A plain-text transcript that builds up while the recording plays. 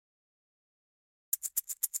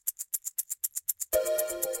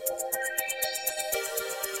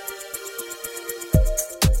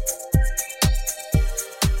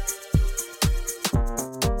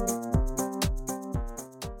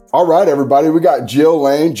All right, everybody. We got Jill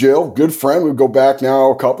Lane. Jill, good friend. We go back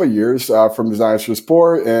now a couple of years from Designs for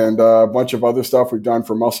Sport and a bunch of other stuff we've done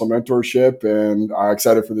for muscle mentorship. And I'm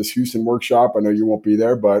excited for this Houston workshop. I know you won't be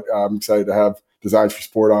there, but I'm excited to have Designs for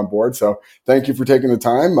Sport on board. So thank you for taking the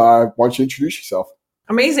time. Why don't you introduce yourself?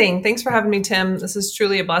 Amazing. Thanks for having me, Tim. This is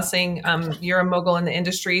truly a blessing. You're a mogul in the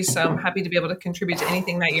industry, so I'm happy to be able to contribute to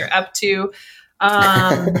anything that you're up to.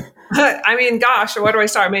 I mean, gosh, where do I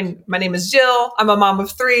start? I mean, my name is Jill. I'm a mom of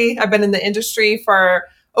 3. I've been in the industry for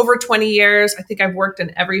over 20 years. I think I've worked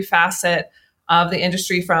in every facet of the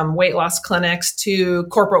industry, from weight loss clinics to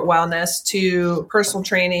corporate wellness to personal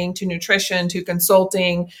training to nutrition to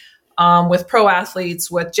consulting with pro athletes,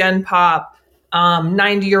 with Gen Pop,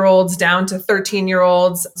 90-year-olds down to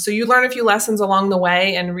 13-year-olds. So you learn a few lessons along the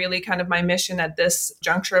way, and really kind of my mission at this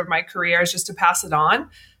juncture of my career is just to pass it on.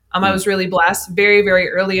 I was really blessed very, very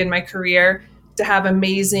early in my career to have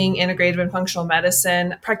amazing integrative and functional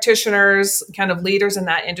medicine practitioners, kind of leaders in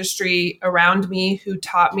that industry around me who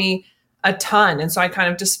taught me a ton. And so I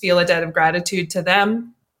kind of just feel a debt of gratitude to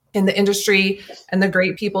them in the industry and the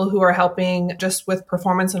great people who are helping just with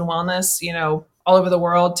performance and wellness, all over the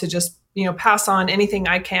world, to just, pass on anything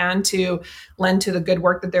I can to lend to the good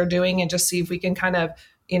work that they're doing, and just see if we can kind of,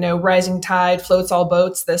 rising tide floats all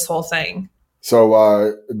boats, this whole thing. So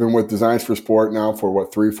I've been with Designs for Sport now for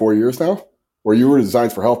 3-4 years now? Or you were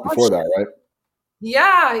Designs for Health before that, right?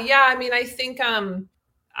 Yeah. I mean, I think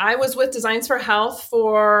I was with Designs for Health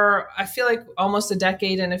for, I feel like, almost a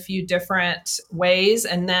decade in a few different ways,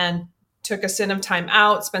 and then took a stint of time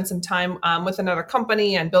out, spent some time with another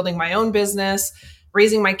company and building my own business,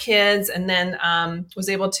 raising my kids, and then was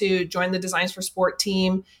able to join the Designs for Sport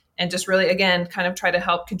team and just really, again, kind of try to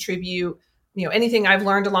help contribute anything I've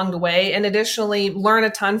learned along the way, and additionally learn a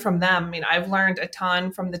ton from them. I mean, I've learned a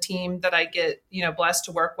ton from the team that I get, blessed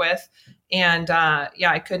to work with. And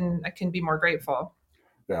I couldn't be more grateful.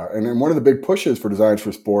 Yeah. And then one of the big pushes for Designs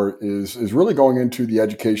for Sport is really going into the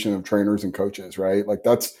education of trainers and coaches, right? Like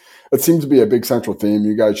that seems to be a big central theme.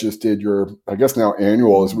 You guys just did your, I guess now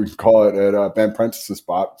annual, as we can call it, at Ben Prentice's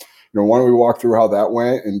spot. Why don't we walk through how that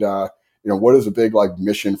went, and what is a big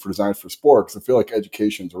mission for Designs for Sport? Because I feel like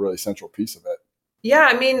education is a really essential piece of it. Yeah,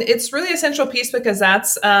 I mean, it's really essential piece because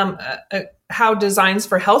that's how Designs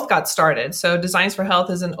for Health got started. So Designs for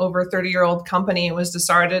Health is an over 30-year-old company. It was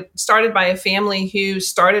started by a family who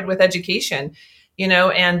started with education,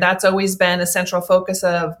 and that's always been a central focus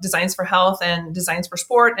of Designs for Health, and Designs for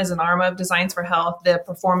Sport as an arm of Designs for Health, the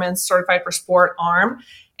Performance Certified for Sport arm.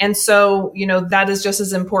 And so, that is just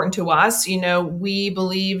as important to us. We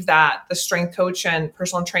believe that the strength coach and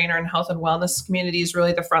personal trainer and health and wellness community is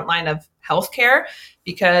really the front line of healthcare,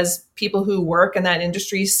 because people who work in that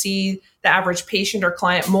industry see the average patient or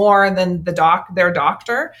client more than their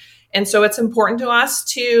doctor. And so it's important to us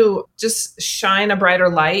to just shine a brighter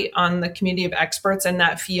light on the community of experts in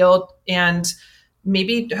that field, and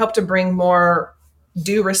maybe help to bring more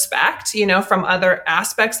due respect, from other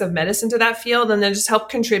aspects of medicine to that field, and then just help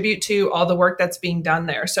contribute to all the work that's being done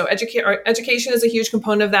there. So education is a huge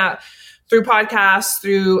component of that, through podcasts,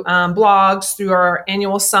 through blogs, through our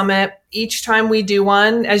annual summit. Each time we do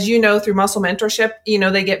one, as you know, through muscle mentorship,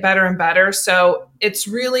 they get better and better. So it's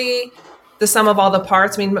really the sum of all the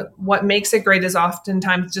parts. I mean, what makes it great is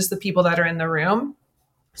oftentimes just the people that are in the room.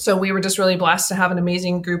 So we were just really blessed to have an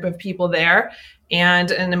amazing group of people there,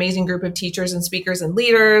 and an amazing group of teachers and speakers and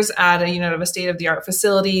leaders at a state-of-the-art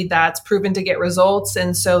facility that's proven to get results.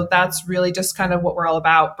 And so that's really just kind of what we're all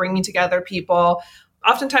about, bringing together people,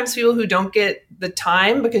 oftentimes people who don't get the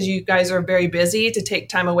time, because you guys are very busy, to take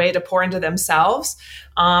time away to pour into themselves.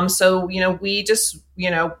 So we just,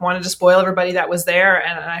 wanted to spoil everybody that was there.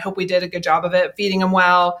 And I hope we did a good job of it, feeding them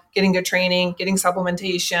well, getting good training, getting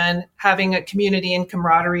supplementation, having a community and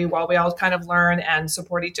camaraderie while we all kind of learn and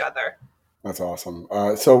support each other. That's awesome.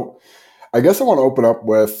 So I guess I want to open up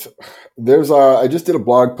with, I just did a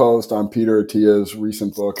blog post on Peter Attia's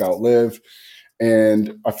recent book, Outlive.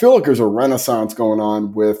 And I feel like there's a renaissance going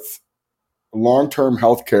on with long-term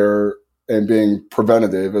healthcare and being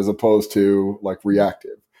preventative as opposed to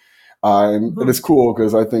reactive. And it's cool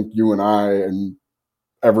because I think you and I and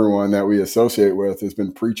everyone that we associate with has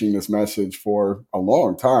been preaching this message for a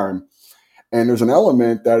long time. And there's an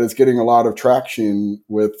element that is getting a lot of traction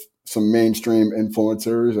with some mainstream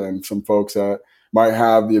influencers and some folks that might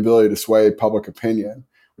have the ability to sway public opinion,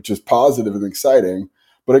 which is positive and exciting.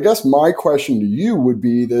 But I guess my question to you would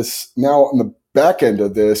be this: now on the back end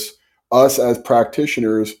of this, us as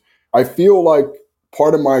practitioners, I feel like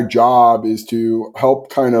part of my job is to help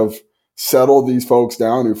kind of settle these folks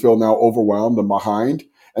down who feel now overwhelmed and behind,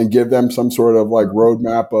 and give them some sort of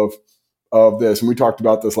roadmap of of this. And we talked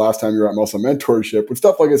about this last time you were at Muscle Mentorship with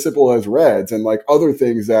stuff like as simple as REDS and like other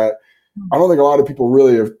things that I don't think a lot of people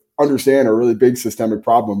really understand are a really big systemic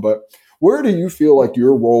problem. But where do you feel like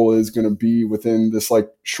your role is going to be within this like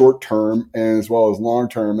short term and as well as long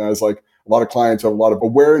term, as like a lot of clients have a lot of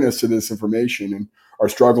awareness to this information and are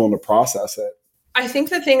struggling to process it? I think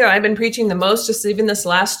the thing that I've been preaching the most, just even this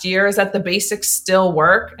last year, is that the basics still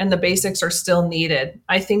work and the basics are still needed.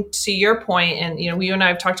 I think to your point, and you and I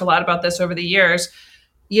have talked a lot about this over the years,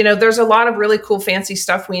 there's a lot of really cool, fancy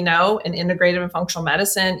stuff we know in integrative and functional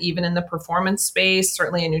medicine, even in the performance space,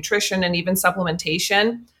 certainly in nutrition and even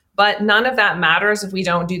supplementation. But none of that matters if we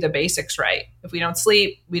don't do the basics right. If we don't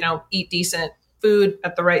sleep, we don't eat decent food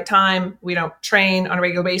at the right time, we don't train on a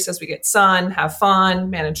regular basis, we get sun, have fun,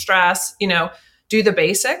 manage stress, do the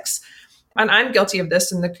basics. And I'm guilty of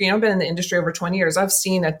this. And I've been in the industry over 20 years. I've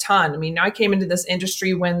seen a ton. I mean, I came into this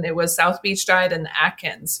industry when it was South Beach diet and the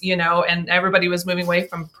Atkins, and everybody was moving away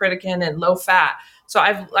from Pritikin and low fat. So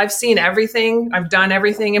I've seen everything. I've done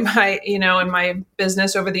everything in my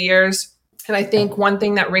business over the years. And I think one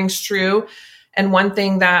thing that rings true, and one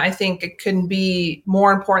thing that I think it couldn't be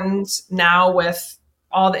more important now with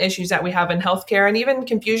all the issues that we have in healthcare and even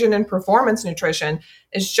confusion in performance nutrition,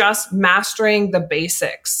 is just mastering the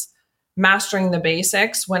basics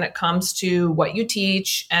when it comes to what you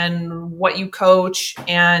teach and what you coach,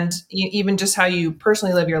 and even just how you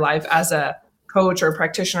personally live your life as a coach or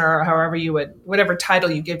practitioner, or whatever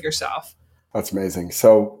title you give yourself. That's amazing.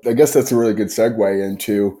 So I guess that's a really good segue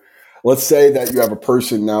into, let's say that you have a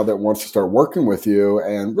person now that wants to start working with you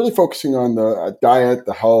and really focusing on the diet,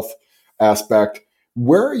 the health aspect.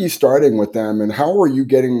 Where are you starting with them, and how are you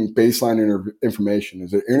getting baseline information?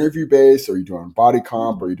 Is it interview based? Are you doing body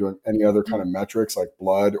comp? Are you doing any other kind of metrics like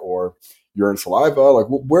blood or urine, saliva? Like,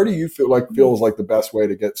 where do you feels like the best way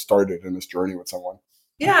to get started in this journey with someone?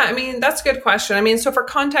 Yeah, I mean, that's a good question. So for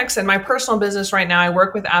context, in my personal business right now, I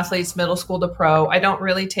work with athletes, middle school to pro. I don't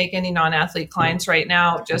really take any non-athlete clients right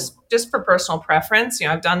now, just for personal preference.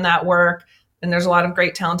 I've done that work. And there's a lot of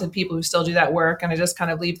great, talented people who still do that work. And I just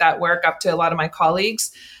kind of leave that work up to a lot of my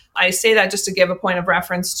colleagues. I say that just to give a point of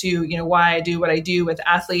reference to, why I do what I do with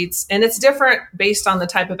athletes. And it's different based on the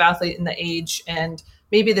type of athlete and the age and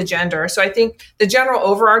maybe the gender. So I think the general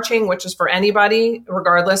overarching, which is for anybody,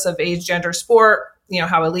 regardless of age, gender, sport,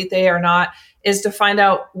 how elite they are or not, is to find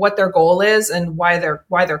out what their goal is and why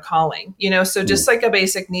they're calling, so just like a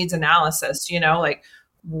basic needs analysis, like,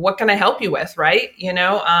 what can I help you with? Right.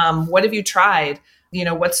 What have you tried?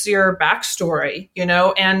 What's your backstory?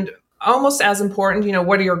 And almost as important,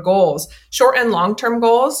 what are your goals? Short and long-term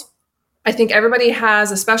goals. I think everybody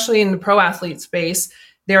has, especially in the pro athlete space,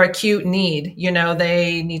 their acute need.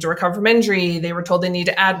 They need to recover from injury. They were told they need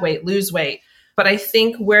to add weight, lose weight. But I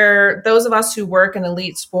think where those of us who work in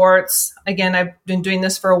elite sports, again, I've been doing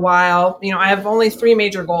this for a while, I have only 3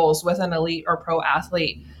 major goals with an elite or pro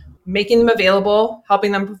athlete: making them available,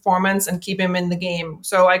 helping them performance, and keeping them in the game.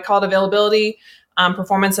 So I call it availability,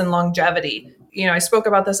 performance, and longevity. I spoke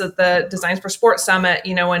about this at the Designs for Sports Summit,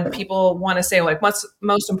 when people want to say, like, what's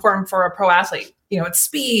most important for a pro athlete? It's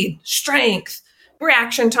speed, strength,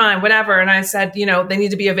 reaction time, whatever. And I said, they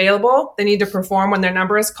need to be available. They need to perform when their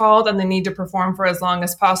number is called, and they need to perform for as long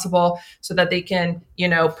as possible so that they can,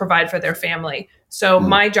 provide for their family. So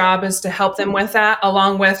my job is to help them with that,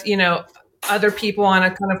 along with, other people on a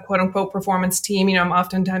kind of quote unquote performance team. I'm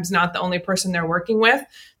oftentimes not the only person they're working with.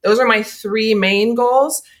 Those are my 3 main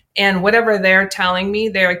goals. And whatever they're telling me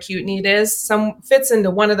their acute need is, some fits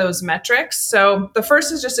into one of those metrics. So the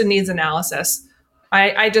first is just a needs analysis.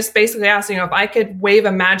 I just basically ask, if I could wave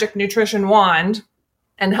a magic nutrition wand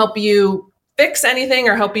and help you fix anything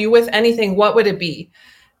or help you with anything, what would it be?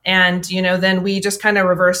 And, then we just kind of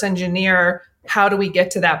reverse engineer, how do we get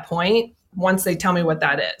to that point once they tell me what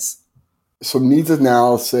that is? So needs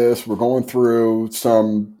analysis, we're going through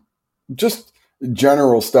some just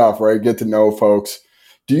general stuff, right? Get to know folks.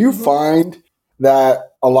 Do you find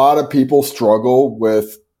that a lot of people struggle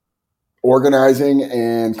with organizing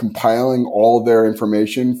and compiling all of their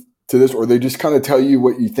information to this, or they just kind of tell you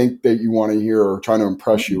what you think that you want to hear, or trying to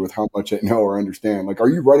impress you with how much they know or understand? Like, are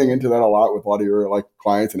you running into that a lot with a lot of your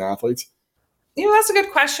clients and athletes? That's a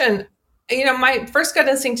good question. My first gut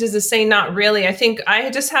instinct is to say not really. I think I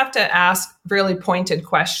just have to ask really pointed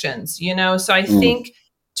questions, so I think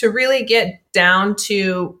to really get down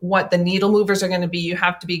to what the needle movers are going to be, you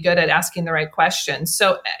have to be good at asking the right questions.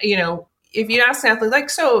 So, if you ask an athlete,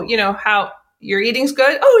 how your eating's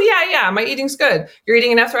good? Oh, yeah, my eating's good. You're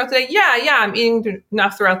eating enough throughout the day? Yeah, I'm eating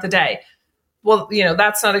enough throughout the day. well,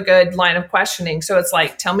 that's not a good line of questioning. So it's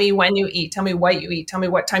like, tell me when you eat, tell me what you eat, tell me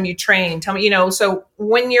what time you train, tell me, so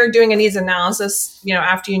when you're doing a needs analysis,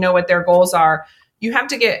 after you know what their goals are, you have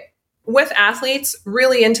to get with athletes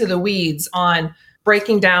really into the weeds on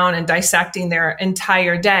breaking down and dissecting their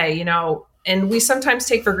entire day, and we sometimes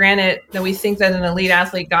take for granted that we think that an elite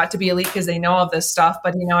athlete got to be elite because they know all this stuff.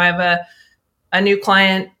 But, I have a new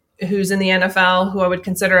client who's in the NFL, who I would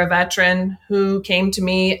consider a veteran, who came to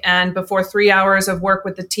me, and before 3 hours of work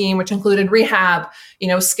with the team, which included rehab,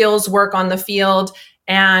 skills work on the field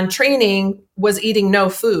and training, was eating no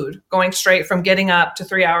food, going straight from getting up to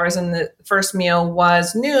 3 hours. And the first meal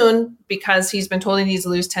was noon because he's been told he needs to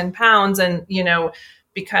lose 10 pounds. And,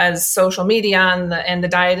 because social media and the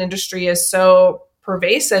diet industry is so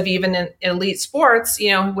pervasive, even in elite sports,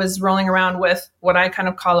 was rolling around with what I kind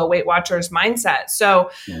of call a Weight Watchers mindset.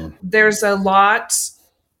 So there's a lot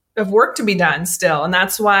of work to be done still. And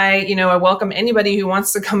that's why, I welcome anybody who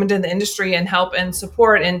wants to come into the industry and help and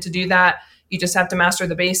support. And to do that, you just have to master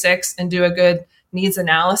the basics and do a good needs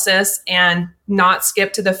analysis and not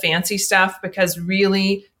skip to the fancy stuff, because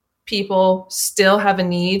really people still have a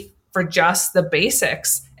need for just the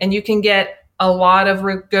basics. And you can get a lot of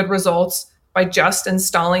good results by just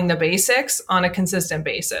installing the basics on a consistent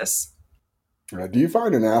basis. Do you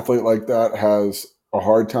find an athlete like that has a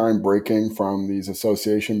hard time breaking from these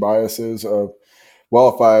association biases of,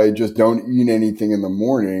 well, if I just don't eat anything in the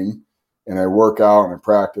morning and I work out and I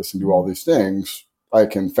practice and do all these things, I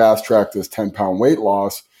can fast track this 10-pound weight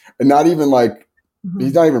loss, and not even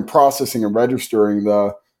he's not even processing and registering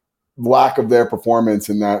the lack of their performance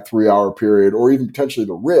in that 3-hour period, or even potentially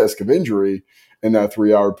the risk of injury in that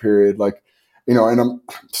 3-hour period. And I'm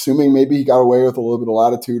assuming maybe he got away with a little bit of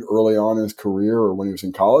latitude early on in his career or when he was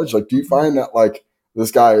in college. Do you find that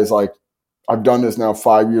this guy is I've done this now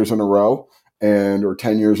 5 years in a row or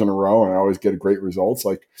 10 years in a row, and I always get great results?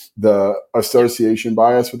 The association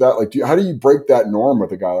bias with that, how do you break that norm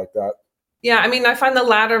with a guy like that? Yeah. I mean, I find the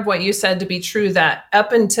latter of what you said to be true, that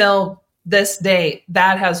up until this date,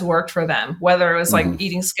 that has worked for them, whether it was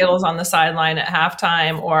eating Skittles on the sideline at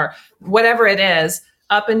halftime or whatever it is,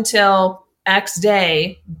 up until X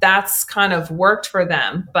day, that's kind of worked for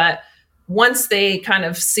them. But once they kind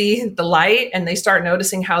of see the light and they start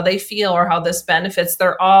noticing how they feel or how this benefits,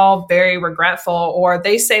 they're all very regretful, or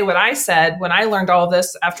they say what I said when I learned all of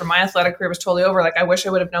this after my athletic career was totally over. I wish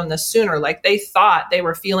I would have known this sooner. They thought they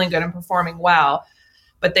were feeling good and performing well,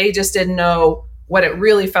 but they just didn't know what it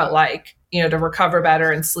really felt like, to recover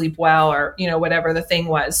better and sleep well, or, whatever the thing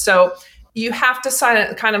was. So you have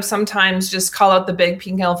to kind of sometimes just call out the big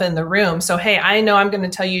pink elephant in the room. So, hey, I know I'm going to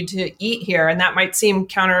tell you to eat here. And that might seem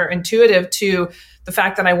counterintuitive to the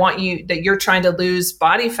fact that that you're trying to lose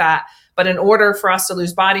body fat. But in order for us to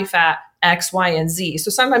lose body fat, X, Y, and Z.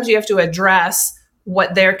 So sometimes you have to address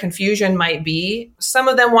what their confusion might be. Some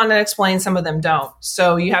of them want to explain, some of them don't.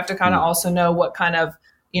 So you have to kind of also know what kind of,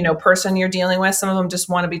 person you're dealing with. Some of them just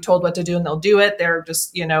want to be told what to do and they'll do it. They're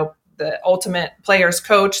just, the ultimate player's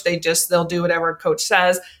coach. They'll do whatever coach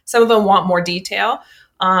says. Some of them want more detail.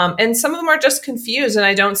 And some of them are just confused. And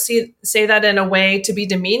I don't say that in a way to be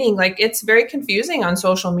demeaning. It's very confusing on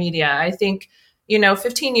social media. I think,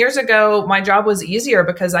 15 years ago, my job was easier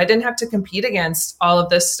because I didn't have to compete against all of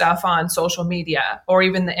this stuff on social media or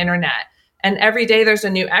even the internet. And every day there's a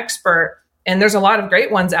new expert. And there's a lot of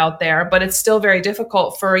great ones out there, but it's still very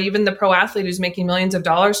difficult for even the pro athlete who's making millions of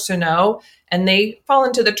dollars to know. And they fall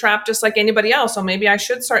into the trap just like anybody else. So maybe I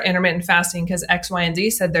should start intermittent fasting because X, Y, and Z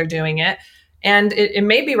said they're doing it. And it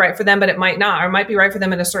may be right for them, but it might not. Or it might be right for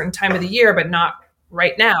them at a certain time of the year, but not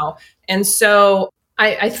right now. And so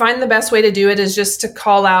I find the best way to do it is just to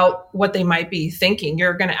call out what they might be thinking.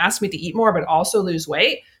 You're going to ask me to eat more, but also lose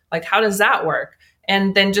weight? How does that work?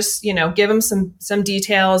 And then just, give them some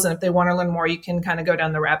details. And if they want to learn more, you can kind of go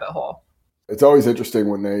down the rabbit hole. It's always interesting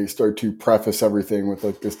when they start to preface everything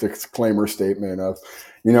with this disclaimer statement of,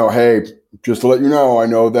 hey, just to let you know, I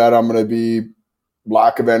know that I'm going to be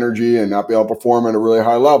lack of energy and not be able to perform at a really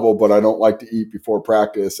high level, but I don't like to eat before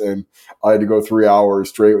practice. And I had to go 3 hours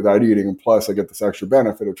straight without eating. And plus I get this extra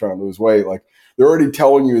benefit of trying to lose weight. They're already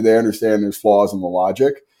telling you they understand there's flaws in the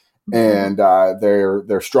logic. And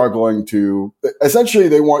they're struggling to, essentially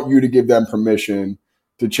they want you to give them permission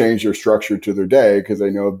to change their structure to their day because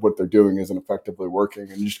they know what they're doing isn't effectively working.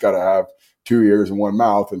 And you just got to have 2 ears and one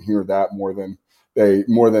mouth and hear that more than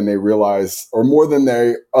they realize, or more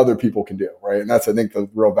than other people can do, right? And that's, I think, the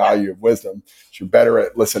real value of wisdom. You're better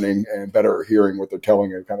at listening and better at hearing what they're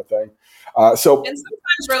telling you, kind of thing. And sometimes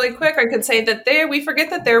really quick, I could say that we forget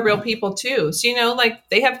that they're real people too. So,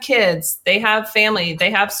 they have kids, they have family,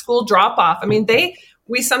 they have school drop off. I mean,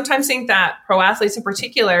 we sometimes think that pro athletes in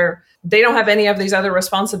particular, they don't have any of these other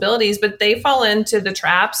responsibilities, but they fall into the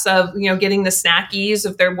traps of, getting the snackies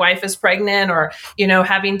if their wife is pregnant, or,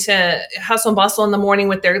 having to hustle and bustle in the morning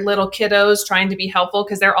with their little kiddos, trying to be helpful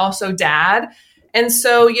because they're also dad. And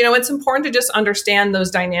so, it's important to just understand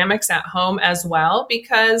those dynamics at home as well,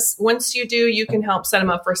 because once you do, you can help set them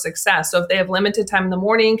up for success. So if they have limited time in the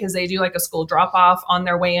morning because they do like a school drop off on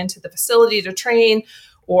their way into the facility to train,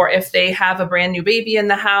 or if they have a brand new baby in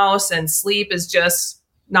the house and sleep is just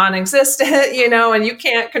non-existent, and you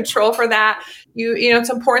can't control for that, it's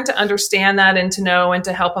important to understand that and to know and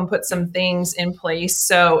to help them put some things in place.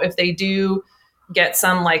 So if they do get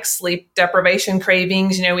some like sleep deprivation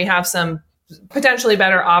cravings, we have some potentially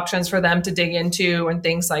better options for them to dig into and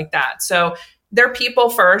things like that. So they're people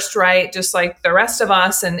first, right? Just like the rest of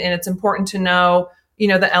us. And it's important to know,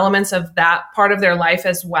 the elements of that part of their life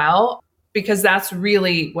as well, because that's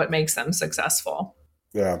really what makes them successful.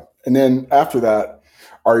 Yeah. And then after that,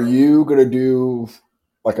 are you going to do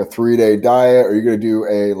like a 3-day diet? Or are you going to do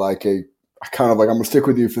a kind of like, I'm going to stick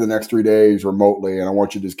with you for the next 3 days remotely, and I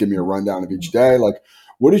want you to just give me a rundown of each day? Like,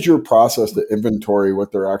 what is your process to inventory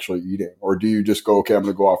what they're actually eating? Or do you just go, okay, I'm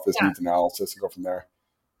going to go off this needs analysis and go from there?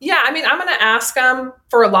 Yeah, I mean, I'm going to ask them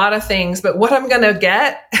for a lot of things, but what I'm going to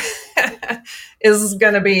get is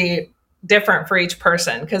going to be different for each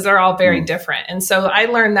person because they're all very different. And so I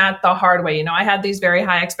learned that the hard way. I had these very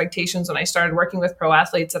high expectations when I started working with pro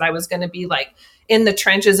athletes that I was going to be like in the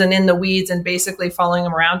trenches and in the weeds and basically following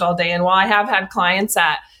them around all day. And while I have had clients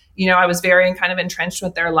that, I was very kind of entrenched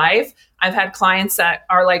with their life, I've had clients that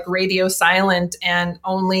are like radio silent and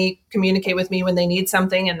only communicate with me when they need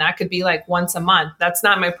something. And that could be like once a month. That's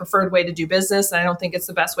not my preferred way to do business. And I don't think it's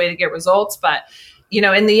the best way to get results. But,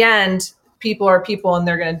 in the end, people are people and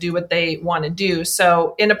they're going to do what they want to do.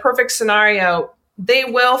 So in a perfect scenario, they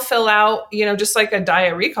will fill out, just like a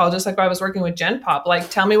diet recall, just like I was working with Gen Pop,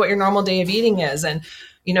 like tell me what your normal day of eating is. And,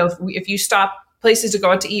 if you stop places to go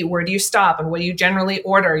out to eat, where do you stop and what do you generally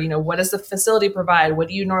order? What does the facility provide? What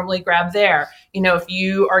do you normally grab there? If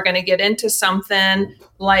you are going to get into something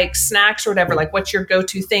like snacks or whatever, like what's your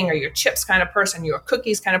go-to thing? Are you a chips kind of person? You're a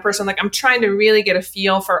cookies kind of person? Like I'm trying to really get a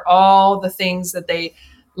feel for all the things that they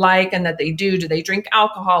like and that they do. Do they drink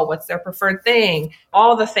alcohol? What's their preferred thing?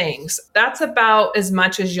 All the things. That's about as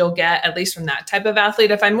much as you'll get, at least from that type of athlete.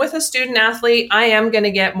 If I'm with a student athlete, I am going to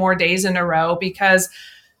get more days in a row because,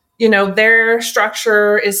 their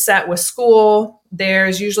structure is set with school.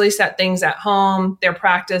 There's usually set things at home. Their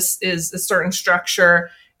practice is a certain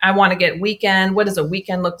structure. I want to get weekend. What does a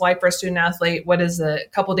weekend look like for a student athlete? What does a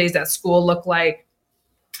couple days at school look like?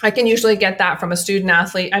 I can usually get that from a student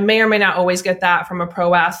athlete. I may or may not always get that from a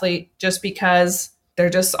pro athlete just because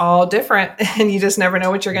they're just all different and you just never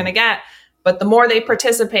know what you're going to get. But the more they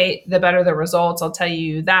participate, the better the results. I'll tell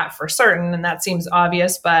you that for certain. And that seems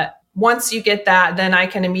obvious. But once you get that, then I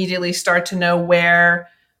can immediately start to know where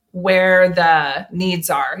the needs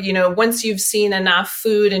are. Once you've seen enough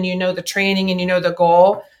food and the training and the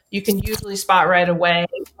goal, you can usually spot right away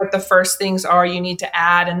what the first things are you need to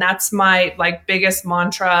add. And that's my biggest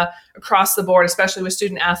mantra across the board, especially with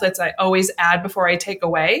student athletes. I always add before I take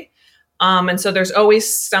away. And so there's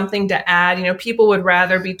always something to add. People would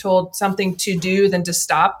rather be told something to do than to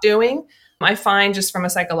stop doing, I find, just from a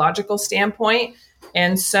psychological standpoint.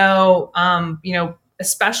 And so,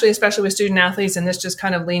 especially with student athletes, and this just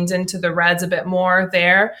kind of leans into the reds a bit more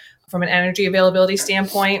there from an energy availability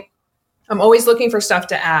standpoint. I'm always looking for stuff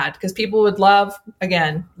to add because people would love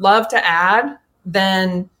to add,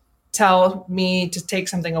 then tell me to take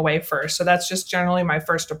something away first. So that's just generally my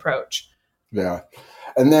first approach. Yeah.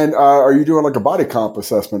 And then are you doing like a body comp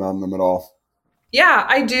assessment on them at all? Yeah,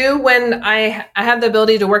 I do when I have the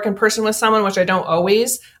ability to work in person with someone, which I don't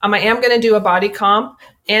always. I am going to do a body comp,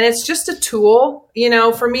 and it's just a tool.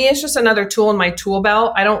 For me, it's just another tool in my tool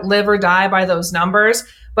belt. I don't live or die by those numbers,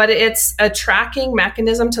 but it's a tracking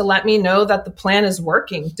mechanism to let me know that the plan is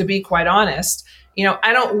working, to be quite honest.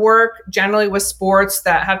 I don't work generally with sports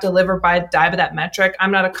that have to live or die by that metric.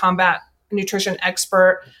 I'm not a combat nutrition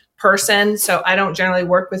expert person, so I don't generally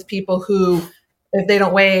work with people who, if they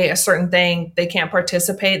don't weigh a certain thing, they can't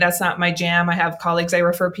participate. That's not my jam. I have colleagues I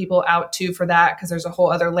refer people out to for that because there's a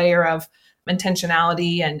whole other layer of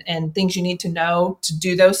intentionality and things you need to know to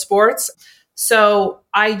do those sports. So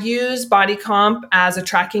I use body comp as a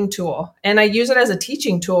tracking tool, and I use it as a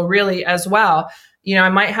teaching tool really as well. I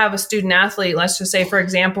might have a student athlete, let's just say, for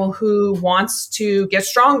example, who wants to get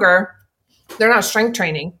stronger. they're not strength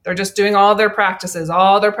training. They're just doing all their practices.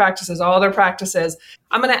 I'm going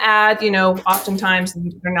to add, oftentimes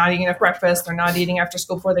they're not eating enough breakfast. They're not eating after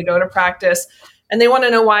school before they go to practice. And they want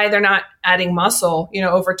to know why they're not adding muscle,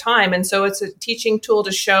 over time. And so it's a teaching tool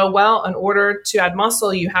to show, well, in order to add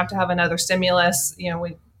muscle, you have to have another stimulus,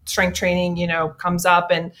 when strength training, comes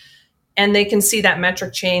up, and they can see that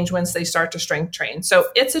metric change once they start to strength train. So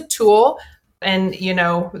it's a tool. And,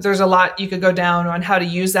 there's a lot you could go down on how to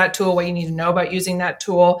use that tool, what you need to know about using that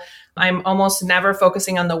tool. I'm almost never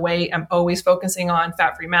focusing on the weight. I'm always focusing on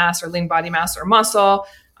fat-free mass or lean body mass or muscle.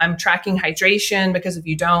 I'm tracking hydration, because if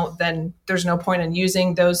you don't, then there's no point in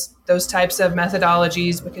using those types of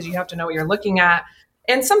methodologies, because you have to know what you're looking at.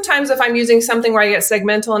 And sometimes if I'm using something where I get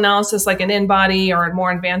segmental analysis, like an in-body or a more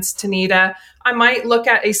advanced Tanita, I might look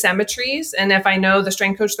at asymmetries. And if I know the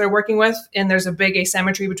strength coach they're working with, and there's a big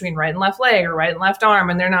asymmetry between right and left leg or right and left arm,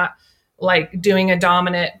 and they're not like doing a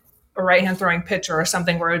dominant or right hand throwing pitcher or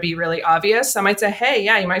something where it would be really obvious, I might say, hey,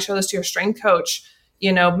 yeah, you might show this to your strength coach.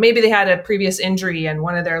 Maybe they had a previous injury and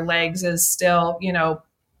one of their legs is still,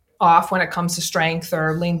 off when it comes to strength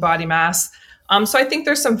or lean body mass. So I think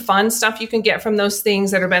there's some fun stuff you can get from those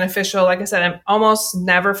things that are beneficial. Like I said, I'm almost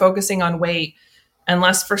never focusing on weight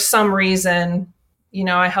unless for some reason,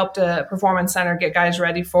 I helped a performance center get guys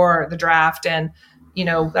ready for the draft. And,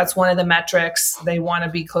 that's one of the metrics they want to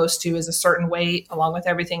be close to, is a certain weight along with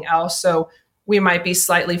everything else. So we might be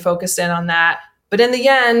slightly focused in on that. But in the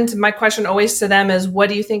end, my question always to them is, what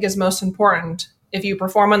do you think is most important? If you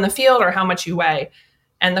perform on the field or how much you weigh?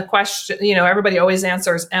 And the question, everybody always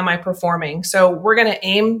answers, am I performing? So we're going to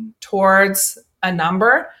aim towards a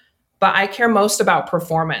number, but I care most about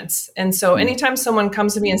performance. And so anytime someone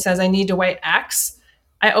comes to me and says, I need to weigh X,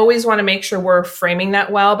 I always want to make sure we're framing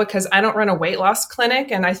that well, because I don't run a weight loss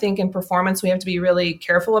clinic. And I think in performance, we have to be really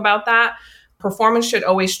careful about that. Performance should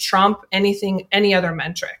always trump any other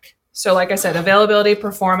metric. So like I said, availability,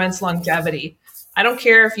 performance, longevity. I don't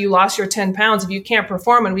care if you lost your 10 pounds, if you can't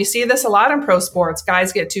perform. And we see this a lot in pro sports.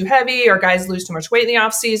 Guys get too heavy, or guys lose too much weight in the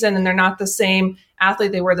off season, and they're not the same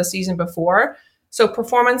athlete they were the season before. So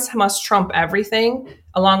performance must trump everything,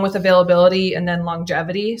 along with availability and then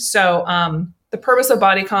longevity. So the purpose of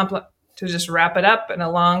body comp, to just wrap it up in a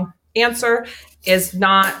long answer, is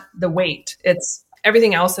not the weight. It's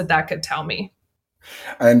everything else that could tell me.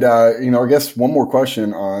 And, I guess one more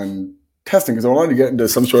question on testing, because I wanted to get into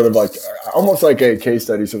some sort of almost like a case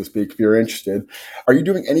study, so to speak, if you're interested. Are you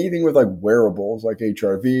doing anything with wearables like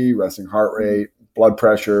HRV, resting heart rate, blood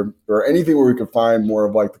pressure, or anything where we could find more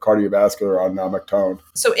of the cardiovascular autonomic tone?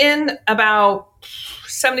 So in about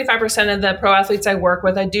 75% of the pro athletes I work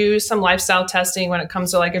with, I do some lifestyle testing when it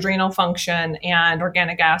comes to adrenal function and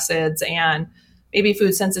organic acids and maybe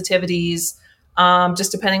food sensitivities,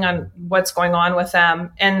 just depending on what's going on with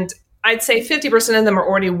them. And I'd say 50% of them are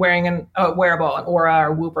already wearing a wearable, an Aura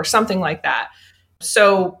or Whoop or something like that.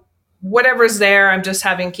 So whatever's there, I'm just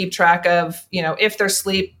having keep track of, if their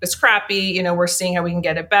sleep is crappy, we're seeing how we can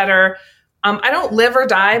get it better. I don't live or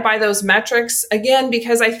die by those metrics, again,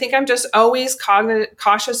 because I think I'm just always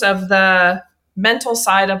cautious of the mental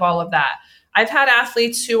side of all of that. I've had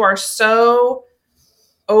athletes who are so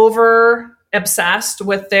over obsessed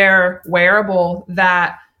with their wearable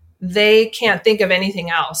that they can't think of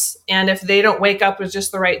anything else. And if they don't wake up with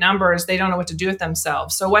just the right numbers, they don't know what to do with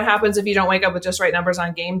themselves. So what happens if you don't wake up with just right numbers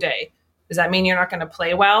on game day? Does that mean you're not going to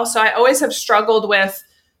play well? So I always have struggled with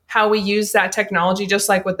how we use that technology, just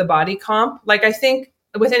like with the body comp. I think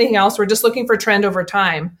with anything else, we're just looking for trend over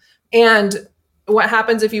time. And what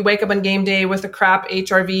happens if you wake up on game day with a crap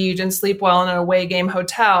HRV, you didn't sleep well in an away game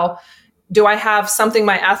hotel? Do I have something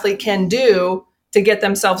my athlete can do to get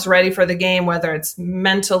themselves ready for the game, whether it's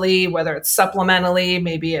mentally, whether it's supplementally,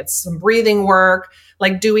 maybe it's some breathing work?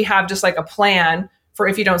 Do we have just a plan for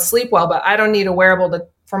if you don't sleep well? But I don't need a wearable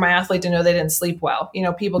for my athlete to know they didn't sleep well.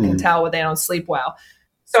 People can tell when they don't sleep well.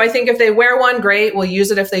 So I think if they wear one, great, we'll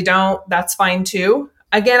use it. If they don't, that's fine too.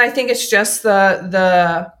 Again, I think it's just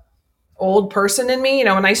the old person in me.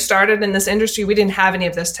 When I started in this industry, we didn't have any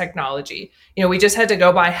of this technology. We just had to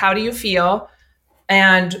go by, how do you feel?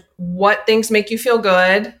 And what things make you feel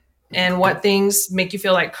good and what things make you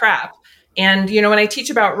feel like crap. And, when I teach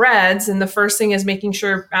about REDS, and the first thing is making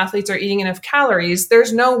sure athletes are eating enough calories,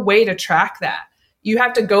 there's no way to track that. You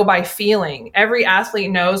have to go by feeling. Every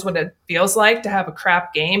athlete knows what it feels like to have a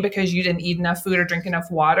crap game because you didn't eat enough food or drink enough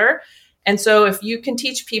water. And so if you can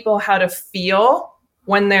teach people how to feel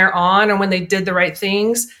when they're on and when they did the right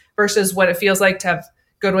things versus what it feels like to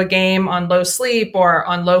go to a game on low sleep or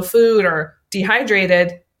on low food or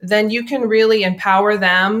dehydrated, then you can really empower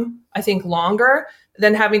them, I think, longer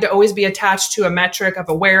than having to always be attached to a metric of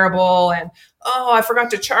a wearable and, oh, I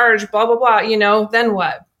forgot to charge, blah, blah, blah, then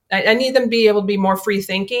what? I need them to be able to be more free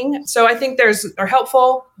thinking. So I think they're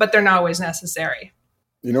helpful, but they're not always necessary.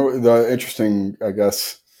 The interesting, I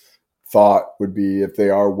guess, thought would be if they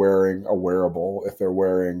are wearing a wearable, if they're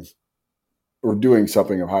wearing or doing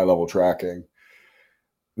something of high level tracking,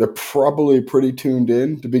 they're probably pretty tuned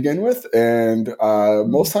in to begin with. And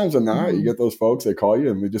most times than not, you get those folks, they call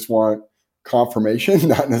you and they just want confirmation,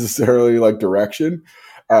 not necessarily like direction,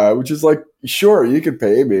 which is like, sure, you could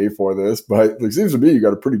pay me for this, but it seems to me you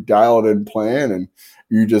got a pretty dialed in plan and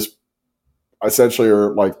you just essentially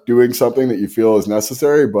are like doing something that you feel is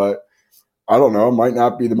necessary, but I don't know, it might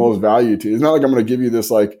not be the most value to you. It's not like I'm going to give you this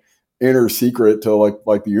like inner secret to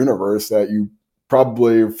like the universe that you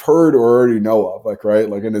probably have heard or already know of, like, right?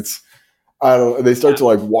 Like, and it's, I don't, they start to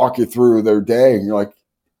like walk you through their day and you're like,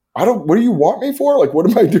 what do you want me for? Like, what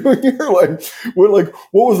am I doing here? What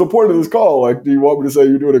was the point of this call? Like, do you want me to say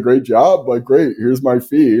you're doing a great job? Like, great, here's my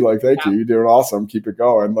fee. Like, thank you. You're doing awesome. Keep it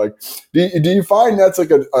going. Like, do you find that's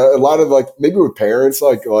like a lot of like, maybe with parents,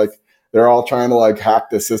 like they're all trying to like hack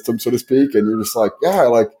the system, so to speak. And you're just like, yeah,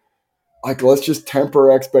 like let's just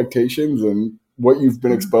temper expectations and what you've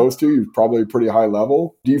been exposed to. You've probably pretty high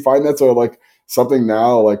level. Do you find that's something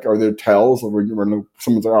now? Like, are there tells when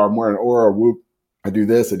someone's like, oh, I'm wearing an Aura, whoop, I do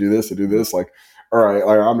this, I do this, I do this. Like, all right,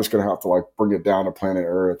 like I'm just going to have to like bring it down to planet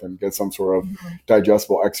Earth and get some sort of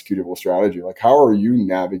digestible, executable strategy. Like, how are you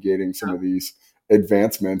navigating some of these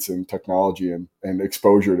advancements in technology and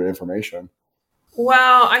exposure to information?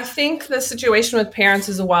 Well, I think the situation with parents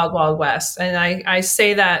is a wild, wild west. And I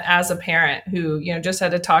say that as a parent who, just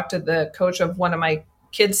had to talk to the coach of one of my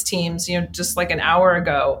kids' teams, just like an hour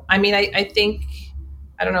ago. I mean, I think,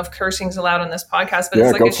 I don't know if cursing's allowed on this podcast, but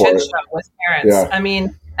it's like a shit show with parents. Yeah. I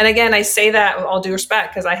mean, and again, I say that with all due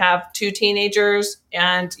respect because I have 2 teenagers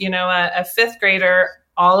and, a 5th grader,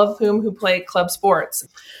 all of who play club sports.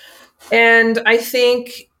 And I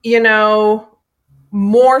think,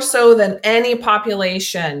 more so than any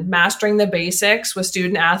population, mastering the basics with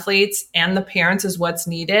student athletes and the parents is what's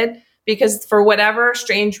needed. Because for whatever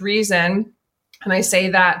strange reason, and I say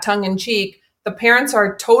that tongue in cheek, the parents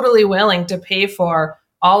are totally willing to pay for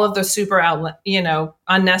all of the super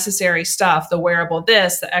unnecessary stuff, the wearable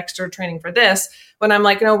this, the extra training for this, when I'm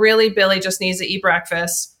like, no, really, Billy just needs to eat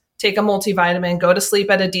breakfast, take a multivitamin, go to sleep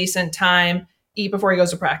at a decent time, eat before he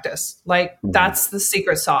goes to practice. Like, that's the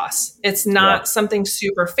secret sauce. It's not something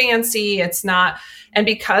super fancy. It's not. And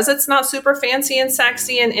because it's not super fancy and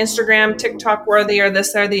sexy and Instagram, TikTok worthy or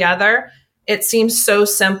this or the other, it seems so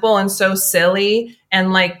simple and so silly.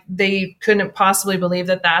 And like, they couldn't possibly believe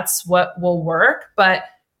that that's what will work. But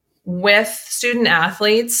with student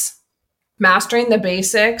athletes, mastering the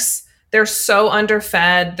basics, they're so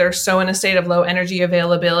underfed. They're so in a state of low energy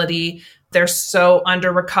availability. They're so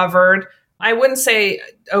under recovered. I wouldn't say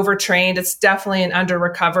overtrained. It's definitely an under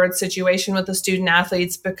recovered situation with the student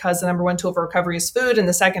athletes because the number 1 tool for recovery is food and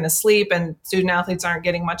the second is sleep, and student athletes aren't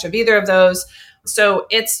getting much of either of those. So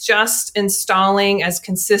it's just installing as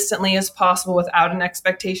consistently as possible without an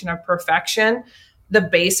expectation of perfection, the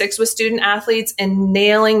basics with student athletes and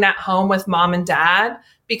nailing that home with mom and dad,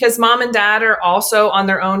 because mom and dad are also on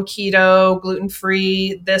their own keto,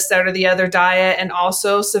 gluten-free, this, that, or the other diet, and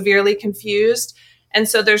also severely confused. And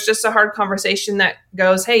so there's just a hard conversation that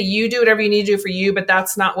goes, hey, you do whatever you need to do for you, but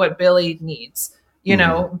that's not what Billy needs.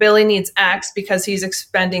 Billy needs X because he's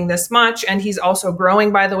expending this much. And he's also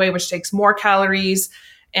growing, by the way, which takes more calories.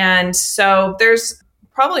 And so there's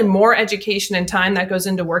probably more education and time that goes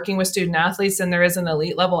into working with student athletes than there is an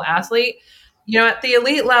elite level athlete. At the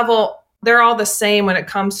elite level, they're all the same when it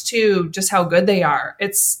comes to just how good they are.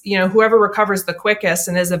 It's, whoever recovers the quickest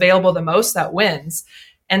and is available the most, that wins.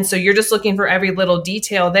 And so you're just looking for every little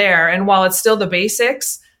detail there. And while it's still the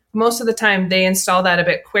basics, most of the time they install that a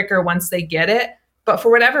bit quicker once they get it. But for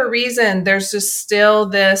whatever reason, there's just still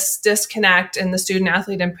this disconnect in the student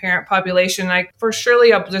athlete and parent population.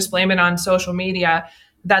 I'll just blame it on social media,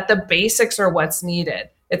 that the basics are what's needed.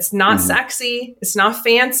 It's not sexy, it's not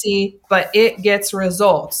fancy, but it gets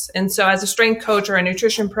results. And so as a strength coach or a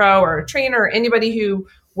nutrition pro or a trainer or anybody who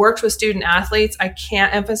works with student athletes, I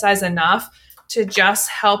can't emphasize enough to just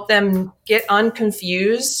help them get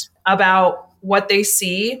unconfused about what they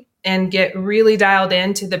see and get really dialed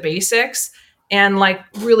into the basics, and like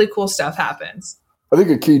really cool stuff happens. I think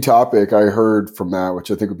a key topic I heard from that, which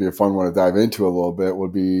I think would be a fun one to dive into a little bit,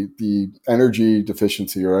 would be the energy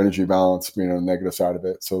deficiency or energy balance being on the negative side of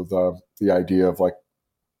it. So the idea of like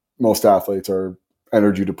most athletes are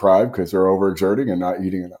energy deprived because they're overexerting and not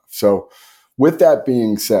eating enough. So with that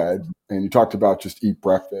being said, and you talked about just eat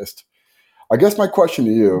breakfast, I guess my question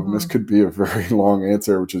to you, and this Mhm. could be a very long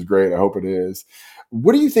answer, which is great. I hope it is.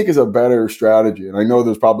 What do you think is a better strategy? And I know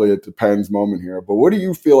there's probably a depends moment here, but what do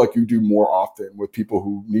you feel like you do more often with people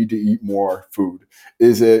who need to eat more food?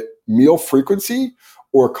 Is it meal frequency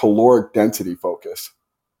or caloric density focus?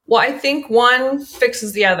 Well, I think one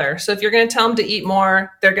fixes the other. So if you're going to tell them to eat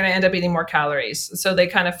more, they're going to end up eating more calories. So they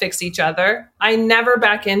kind of fix each other. I never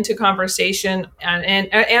back into conversation and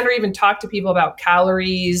or even talk to people about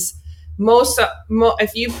calories.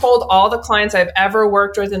 If you polled all the clients I've ever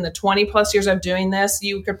worked with in the 20 plus years of doing this,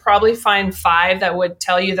 you could probably find 5 that would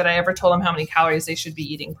tell you that I ever told them how many calories they should be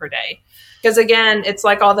eating per day. Because again, it's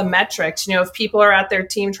like all the metrics. If people are at their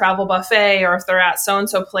team travel buffet or if they're at so and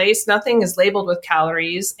so place, nothing is labeled with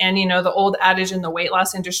calories. And the old adage in the weight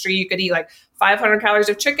loss industry, you could eat like 500 calories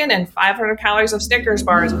of chicken and 500 calories of Snickers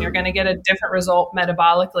bars, and you're going to get a different result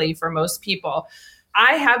metabolically for most people.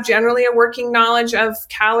 I have generally a working knowledge of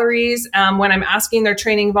calories when I'm asking their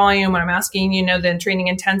training volume, when I'm asking, the training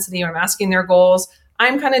intensity, when I'm asking their goals.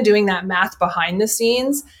 I'm kind of doing that math behind the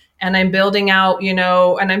scenes. And I'm building out,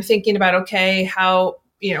 and I'm thinking about, okay, how,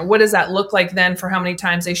 what does that look like then for how many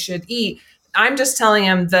times they should eat? I'm just telling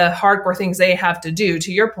them the hardcore things they have to do.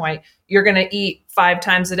 To your point, you're going to eat 5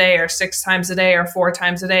 times a day or 6 times a day or 4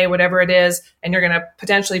 times a day, whatever it is. And you're going to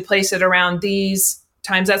potentially place it around these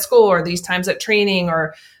times at school or these times at training,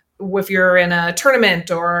 or if you're in a tournament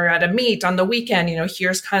or at a meet on the weekend,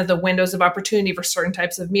 here's kind of the windows of opportunity for certain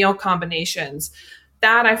types of meal combinations.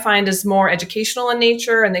 That I find is more educational in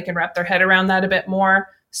nature, and they can wrap their head around that a bit more.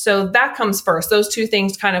 So that comes first. Those two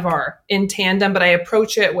things kind of are in tandem, but I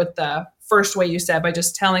approach it with the first way you said, by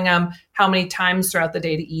just telling them how many times throughout the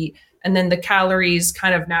day to eat. And then the calories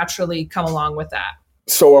kind of naturally come along with that.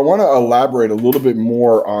 So I want to elaborate a little bit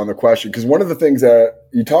more on the question, because one of the things that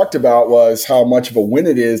you talked about was how much of a win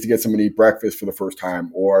it is to get somebody to eat breakfast for the first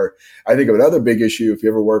time. Or I think of another big issue, if you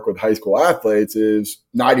ever work with high school athletes, is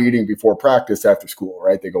not eating before practice after school,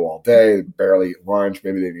 right? They go all day, barely eat lunch,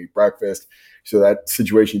 maybe they didn't eat breakfast. So that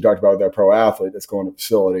situation you talked about with that pro athlete that's going to the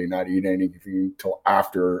facility, not eating anything until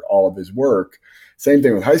after all of his work. Same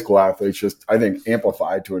thing with high school athletes, just I think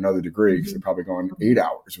amplified to another degree, because they're probably going 8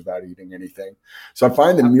 hours without eating anything. So I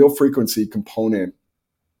find the meal frequency component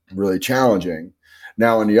really challenging.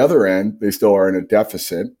 Now, on the other end, they still are in a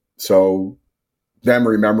deficit. So them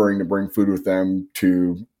remembering to bring food with them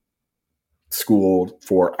to school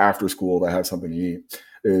for after school to have something to eat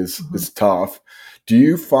is tough. Do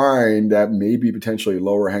you find that maybe potentially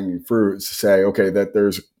lower hanging fruit is to say, okay, that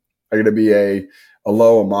there's going to be a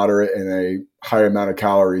low, a moderate, and a high amount of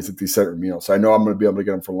calories at these certain meals? So I know I'm going to be able to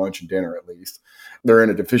get them for lunch and dinner at least. They're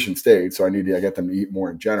in a deficient state, so I need to get them to eat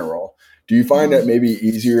more in general. Do you find that maybe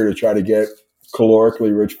easier to try to get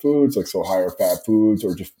calorically rich foods, like so higher fat foods,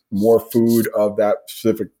 or just more food of that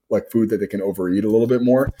specific like food that they can overeat a little bit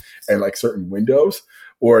more and like certain windows?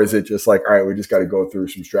 Or is it just like, all right, we just got to go through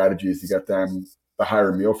some strategies to get them the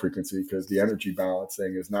higher meal frequency, because the energy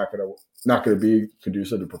balancing is not going to be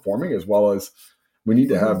conducive to performing, as well as we need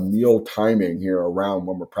to have meal timing here around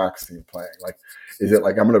when we're practicing and playing. Like, is it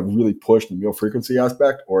like I'm going to really push the meal frequency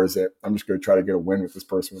aspect, or is it I'm just going to try to get a win with this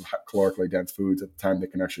person with calorically dense foods at the time they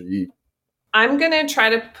can actually eat? I'm going to try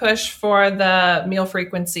to push for the meal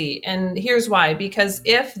frequency. And here's why. Because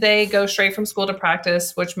if they go straight from school to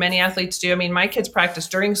practice, which many athletes do, I mean, my kids practice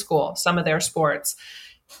during school, some of their sports,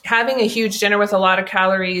 having a huge dinner with a lot of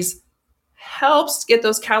calories helps get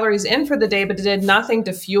those calories in for the day, but it did nothing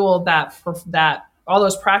to fuel that all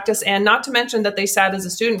those practice, and not to mention that they sat as a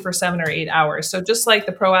student for 7 or 8 hours. So just like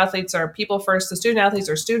the pro athletes are people first, the student athletes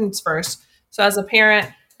are students first. So as a parent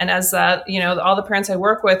and as all the parents I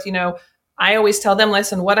work with, I always tell them,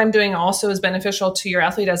 listen, what I'm doing also is beneficial to your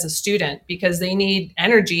athlete as a student, because they need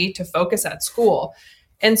energy to focus at school.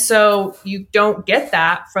 And so you don't get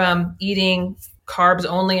that from eating carbs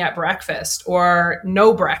only at breakfast or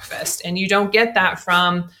no breakfast. And you don't get that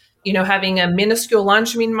from, having a minuscule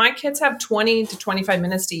lunch. I mean, my kids have 20 to 25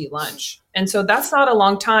 minutes to eat lunch. And so that's not a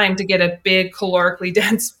long time to get a big calorically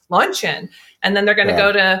dense lunch in. And then they're going to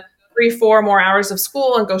go to 3-4 more hours of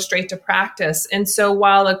school and go straight to practice. And so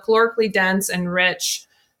while a calorically dense and rich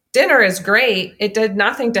dinner is great, it did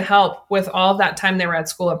nothing to help with all of that time they were at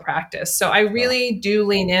school and practice. So I really do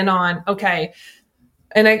lean in on, okay,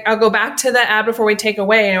 and I'll go back to the ad before we take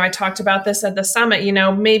away. I talked about this at the summit.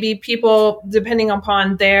 Maybe people, depending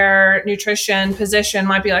upon their nutrition position,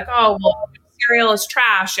 might be like, oh, well, cereal is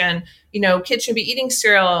trash, and kids should be eating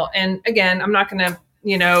cereal. And again, I'm not going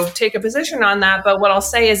to take a position on that. But what I'll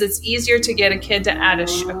say is it's easier to get a kid to add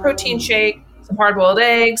a protein shake, some hard-boiled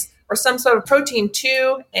eggs, or some sort of protein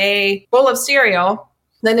to a bowl of cereal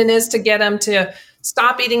than it is to get them to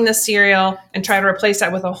stop eating the cereal and try to replace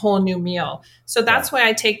that with a whole new meal. So that's why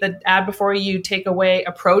I take the add before you take away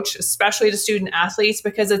approach, especially to student athletes,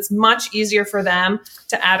 because it's much easier for them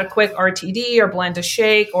to add a quick RTD or blend a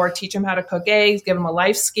shake or teach them how to cook eggs, give them a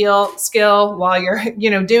life skill while you're,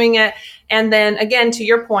 doing it. And then again, to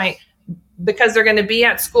your point, because they're going to be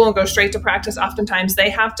at school and go straight to practice, oftentimes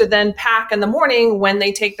they have to then pack in the morning when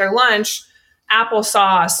they take their lunch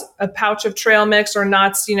applesauce, a pouch of trail mix or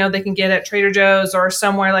nuts, they can get at Trader Joe's or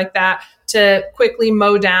somewhere like that to quickly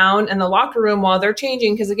mow down in the locker room while they're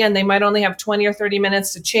changing. Because again, they might only have 20 or 30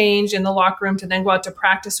 minutes to change in the locker room to then go out to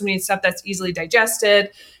practice. So we need stuff that's easily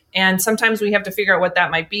digested. And sometimes we have to figure out what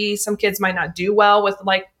that might be. Some kids might not do well with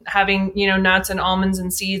like having, nuts and almonds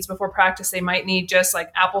and seeds before practice. They might need just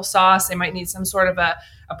like applesauce. They might need some sort of a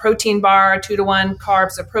protein bar, 2-to-1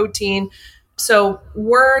 carbs of protein. So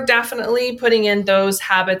we're definitely putting in those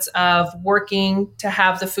habits of working to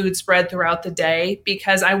have the food spread throughout the day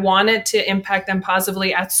because I want it to impact them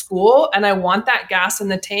positively at school. And I want that gas in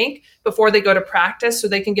the tank before they go to practice so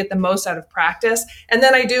they can get the most out of practice. And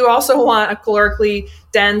then I do also want a calorically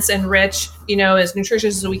dense and rich, as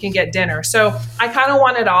nutritious as we can get dinner. So I kind of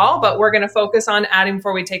want it all, but we're going to focus on adding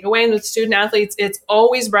before we take away. And with student athletes, it's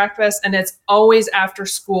always breakfast and it's always after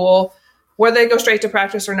school. Whether they go straight to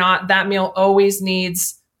practice or not, that meal always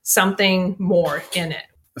needs something more in it.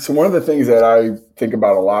 So one of the things that I think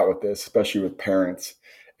about a lot with this, especially with parents,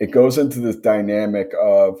 it goes into this dynamic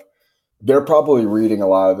of they're probably reading a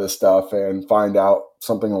lot of this stuff and find out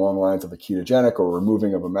something along the lines of a ketogenic or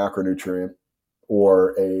removing of a macronutrient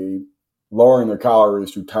or a lowering their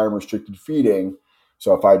calories through time restricted feeding.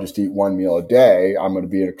 So if I just eat one meal a day, I'm going to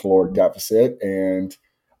be at a caloric deficit and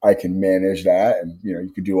I can manage that. And,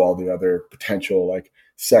 you could do all the other potential like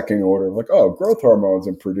second order, like, growth hormones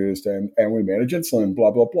are produced and we manage insulin, blah,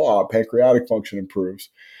 blah, blah. Pancreatic function improves.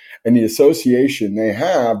 And the association they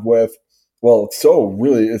have with, well, it's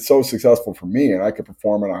so successful for me and I could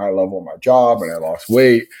perform at a high level in my job and I lost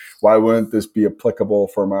weight. Why wouldn't this be applicable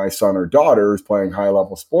for my son or daughter who's playing high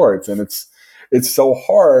level sports? And it's so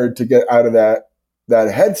hard to get out of that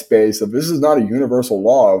headspace of this is not a universal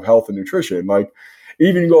law of health and nutrition. Like,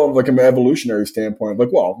 even go like an evolutionary standpoint, like,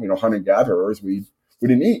 hunting gatherers, we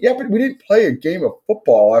didn't eat. Yeah, but we didn't play a game of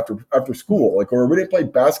football after school, like, or we didn't play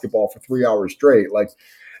basketball for 3 hours straight. Like,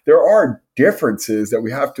 there are differences that we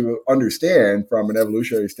have to understand from an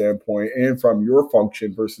evolutionary standpoint and from your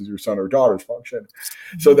function versus your son or daughter's function.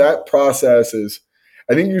 Mm-hmm. So that process is,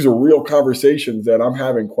 I think these are real conversations that I'm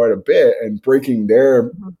having quite a bit and breaking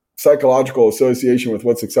their psychological association with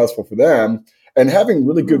what's successful for them. And having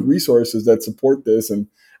really good resources that support this and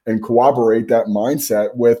corroborate that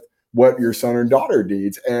mindset with what your son or daughter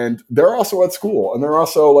needs. And they're also at school. And they're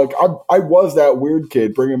also like, I was that weird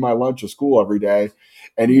kid bringing my lunch to school every day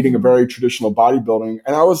and eating a very traditional bodybuilding.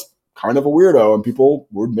 And I was kind of a weirdo and people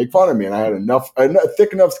would make fun of me. And I had a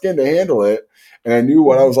thick enough skin to handle it. And I knew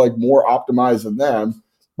what I was like more optimized than them.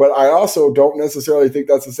 But I also don't necessarily think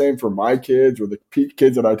that's the same for my kids or the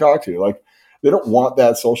kids that I talk to. Like, they don't want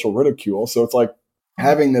that social ridicule. So it's like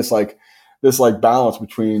having this balance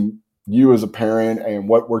between you as a parent and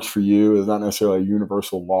what works for you is not necessarily a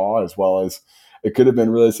universal law, as well as it could have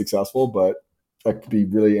been really successful, but that could be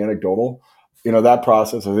really anecdotal. That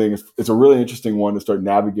process, I think it's a really interesting one to start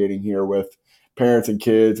navigating here with parents and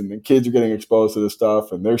the kids are getting exposed to this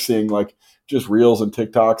stuff and they're seeing like just reels and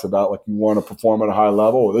TikToks about like, you want to perform at a high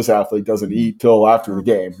level. Well, this athlete doesn't eat till after the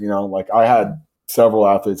game. Like I had several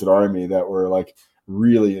athletes at Army that were like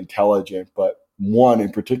really intelligent, but one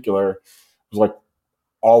in particular was like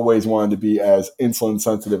always wanted to be as insulin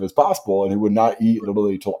sensitive as possible. And he would not eat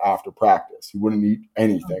literally till after practice. He wouldn't eat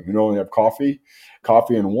anything. He'd only have coffee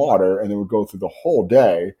and water, and then would go through the whole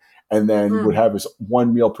day. And then would have his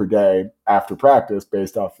one meal per day after practice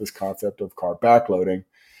based off this concept of carb backloading.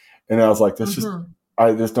 And I was like,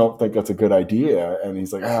 I just don't think that's a good idea. And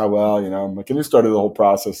he's like, I'm like, and he started the whole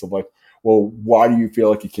process of like, well, why do you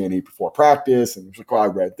feel like you can't eat before practice? And he's like, I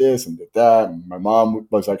read this and did that. And my mom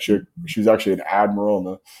was actually, she was actually an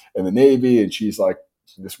admiral in the Navy. And she's like,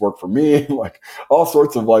 this worked for me. Like all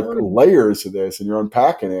sorts of like layers to this, and you're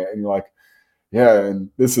unpacking it and you're like, yeah. And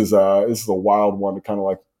this is a wild one to kind of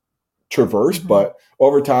like traverse, but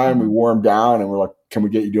over time we wore him down and we're like, can we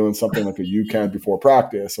get you doing something like a UCAN before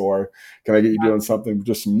practice? Or can I get you doing something with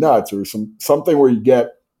just some nuts or something where you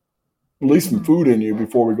get at least some food in you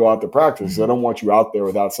before we go out to practice? I don't want you out there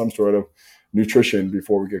without some sort of nutrition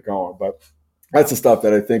before we get going. But that's the stuff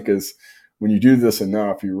that I think is, when you do this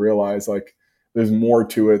enough, you realize like there's more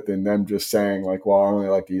to it than them just saying like, well, I only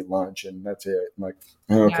like to eat lunch and that's it. I'm like,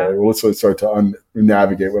 okay, Yeah. well, let's start to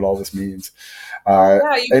navigate what all this means.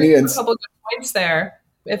 Yeah, you bring Any, up a couple good points there.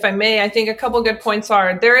 If I may, I think a couple good points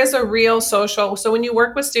are there is a real social. So when you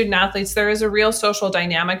work with student athletes, there is a real social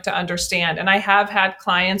dynamic to understand. And I have had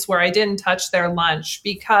clients where I didn't touch their lunch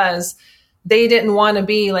because they didn't want to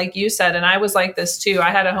be like you said. And I was like this too.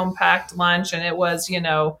 I had a home packed lunch and it was,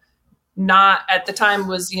 not at the time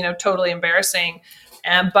was, totally embarrassing.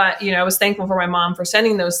 And, but, I was thankful for my mom for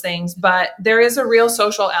sending those things, but there is a real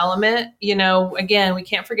social element, again, we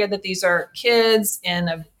can't forget that these are kids in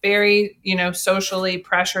a very, socially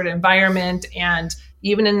pressured environment. And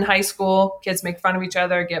even in high school, kids make fun of each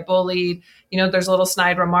other, get bullied, there's little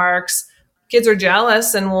snide remarks. Kids are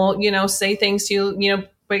jealous and will, say things to you,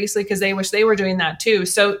 basically because they wish they were doing that too.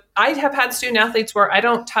 So I have had student athletes where I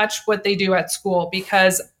don't touch what they do at school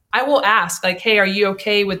because I will ask, like, hey, are you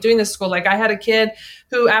okay with doing this at school? Like, I had a kid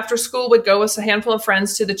who after school would go with a handful of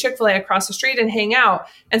friends to the Chick-fil-A across the street and hang out.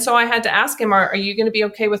 And so I had to ask him, are you going to be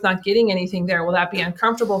okay with not getting anything there? Will that be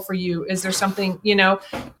uncomfortable for you? Is there something,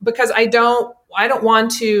 because I don't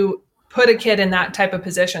want to put a kid in that type of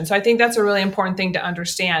position. So I think that's a really important thing to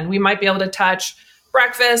understand. We might be able to touch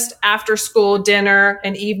breakfast, after school, dinner,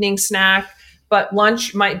 an evening snack, but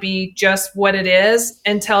lunch might be just what it is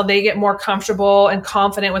until they get more comfortable and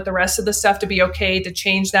confident with the rest of the stuff to be okay to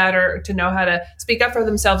change that or to know how to speak up for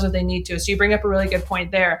themselves if they need to. So you bring up a really good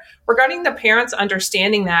point there. Regarding the parents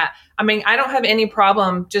understanding that, I mean, I don't have any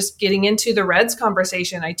problem just getting into the Reds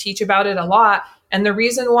conversation. I teach about it a lot. And the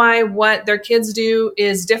reason why what their kids do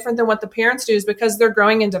is different than what the parents do is because they're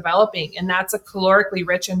growing and developing. And that's a calorically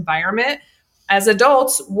rich environment. As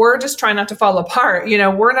adults, we're just trying not to fall apart.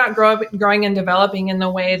 We're not growing and developing in the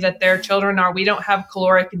way that their children are. We don't have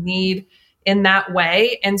caloric need in that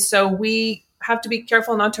way. And so we have to be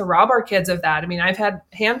careful not to rob our kids of that. I mean, I've had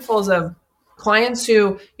handfuls of clients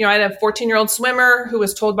who, I had a 14-year-old swimmer who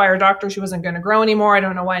was told by her doctor she wasn't going to grow anymore. I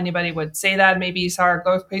don't know why anybody would say that. Maybe you saw her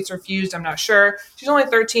growth plates were fused. I'm not sure. She's only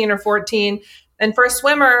 13 or 14. And for a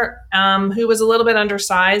swimmer who was a little bit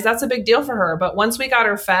undersized, that's a big deal for her. But once we got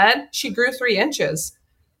her fed, she grew 3 inches.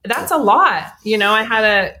 That's a lot. I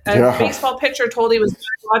had a baseball pitcher told he was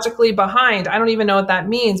biologically behind. I don't even know what that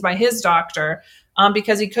means by his doctor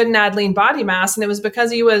because he couldn't add lean body mass. And it was because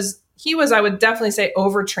he was, I would definitely say,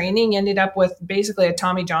 overtraining. He ended up with basically a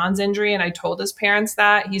Tommy John's injury. And I told his parents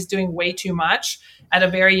that he's doing way too much at a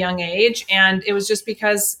very young age. And it was just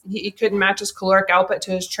because he couldn't match his caloric output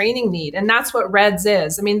to his training need. And that's what REDS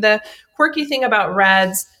is. I mean, the quirky thing about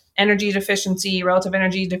REDS, energy deficiency, relative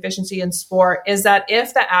energy deficiency in sport, is that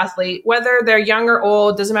if the athlete, whether they're young or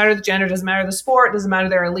old, doesn't matter the gender, doesn't matter the sport, doesn't matter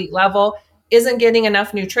their elite level, isn't getting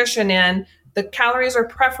enough nutrition in, the calories are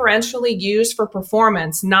preferentially used for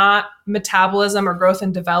performance, not metabolism or growth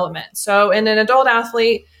and development. So in an adult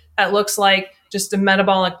athlete, that looks like just a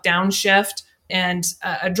metabolic downshift and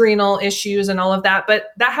adrenal issues and all of that.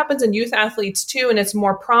 But that happens in youth athletes too. And it's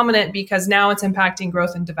more prominent because now it's impacting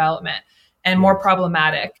growth and development and more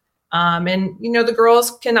problematic. And, the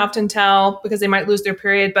girls can often tell because they might lose their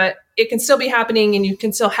period, but it can still be happening and you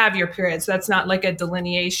can still have your period. So that's not like a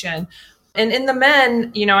delineation. And in the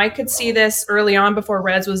men, I could see this early on before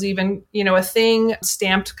REDS was even, a thing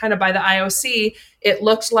stamped kind of by the IOC. It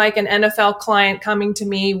looked like an NFL client coming to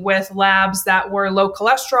me with labs that were high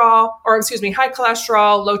cholesterol,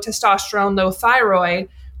 low testosterone, low thyroid.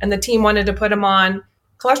 And the team wanted to put him on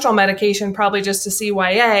cholesterol medication, probably just to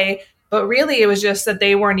CYA. But really, it was just that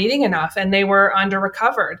they weren't eating enough and they were under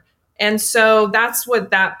recovered. And so that's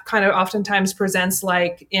what that kind of oftentimes presents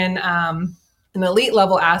like in an elite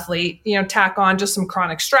level athlete, tack on just some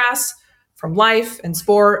chronic stress from life and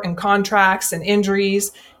sport and contracts and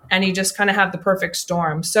injuries, and you just kind of have the perfect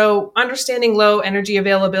storm. So understanding low energy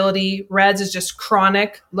availability, REDS is just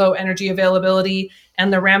chronic low energy availability,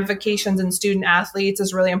 and the ramifications in student athletes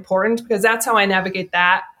is really important because that's how I navigate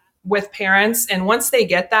that with parents. And once they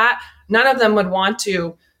get that, none of them would want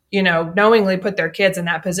to, knowingly put their kids in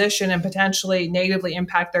that position and potentially negatively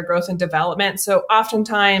impact their growth and development. So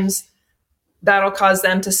oftentimes that'll cause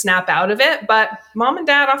them to snap out of it. But mom and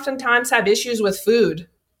dad oftentimes have issues with food,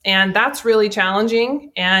 and that's really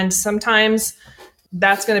challenging. And sometimes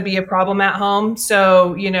that's going to be a problem at home.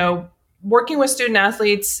 So, working with student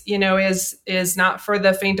athletes, is not for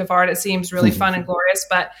the faint of heart. It seems really fun and glorious,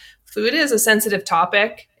 but food is a sensitive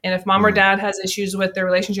topic. And if mom or dad has issues with their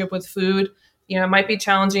relationship with food, it might be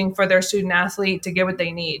challenging for their student athlete to get what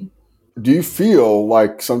they need. Do you feel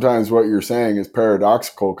like sometimes what you're saying is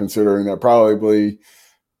paradoxical, considering that probably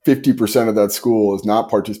 50% of that school is not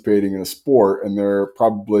participating in a sport and they're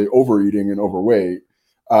probably overeating and overweight?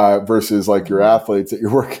 versus like your athletes that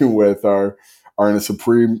you're working with are in a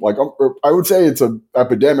supreme, like, I would say it's an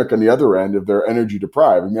epidemic on the other end if they're energy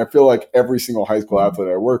deprived. I mean, I feel like every single high school athlete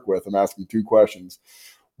I work with, I'm asking two questions.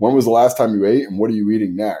 When was the last time you ate, and what are you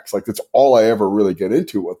eating next? Like, that's all I ever really get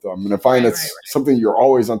into with them. And I find it's something you're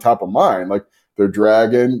always on top of mind. Like, they're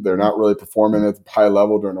dragging, they're not really performing at a high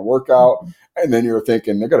level during a workout. And then you're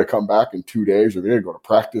thinking they're going to come back in 2 days, or they're going to go to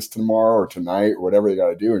practice tomorrow or tonight or whatever they got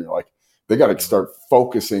to do. And you're like, they got to start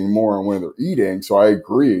focusing more on when they're eating. So I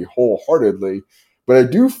agree wholeheartedly. But I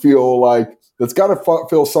do feel like that's got to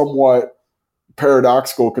feel somewhat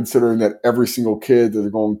paradoxical, considering that every single kid that they're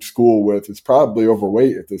going to school with is probably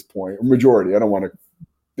overweight at this point. A majority. I don't want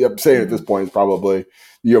to. I'm saying at this point is probably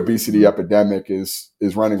the obesity epidemic is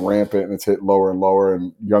running rampant, and it's hit lower and lower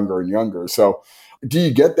and younger. So do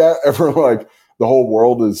you get that ever? Like, the whole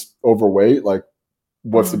world is overweight. Like,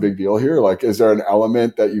 what's the big deal here? Like, is there an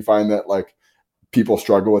element that you find that like people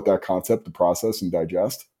struggle with that concept to process and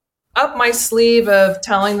digest? Up my sleeve of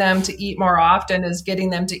telling them to eat more often is getting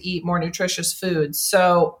them to eat more nutritious foods.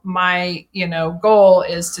 So my, goal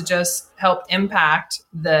is to just help impact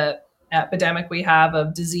the epidemic we have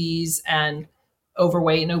of disease and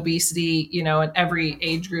overweight and obesity, in every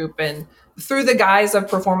age group, and through the guise of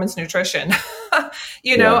performance nutrition.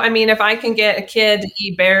 I mean, if I can get a kid to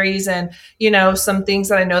eat berries and, some things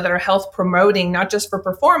that I know that are health promoting, not just for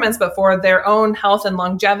performance, but for their own health and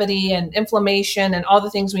longevity and inflammation and all the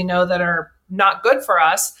things we know that are not good for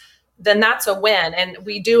us, then that's a win. And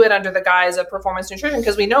we do it under the guise of performance nutrition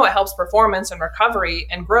because we know it helps performance and recovery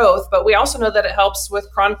and growth, but we also know that it helps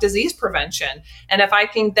with chronic disease prevention. And if I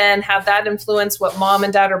can then have that influence what mom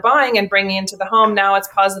and dad are buying and bringing into the home, now it's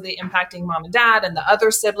positively impacting mom and dad and the other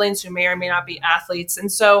siblings who may or may not be athletes.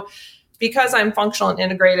 And so because I'm functional and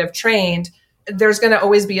integrative trained, there's going to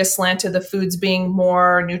always be a slant to the foods being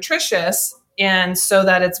more nutritious, and so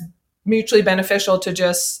that it's mutually beneficial to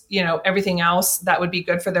just, everything else that would be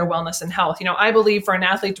good for their wellness and health. I believe for an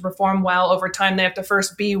athlete to perform well over time, they have to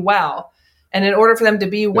first be well. And in order for them to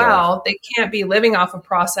be well, they can't be living off of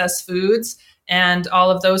processed foods and all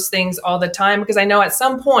of those things all the time, because I know at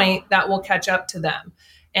some point that will catch up to them.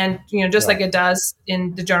 And, just like it does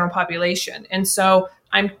in the general population. And so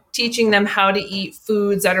I'm teaching them how to eat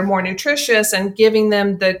foods that are more nutritious and giving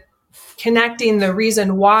them connecting the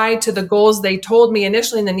reason why to the goals they told me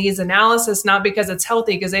initially in the needs analysis, not because it's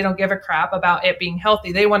healthy, because they don't give a crap about it being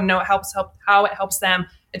healthy. They want to know how it helps them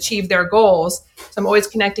achieve their goals. So I'm always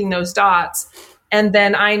connecting those dots. And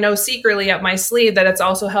then I know secretly up my sleeve that it's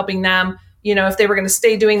also helping them, if they were going to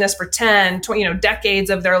stay doing this for 10, 20, decades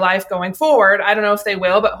of their life going forward. I don't know if they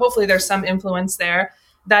will, but hopefully there's some influence there,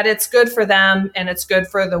 that it's good for them and it's good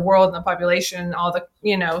for the world and the population and all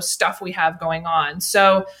the, stuff we have going on.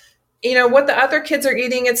 So what the other kids are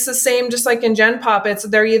eating, it's the same, just like in Gen Pop.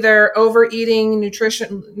 They're either overeating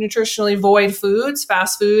nutritionally void foods,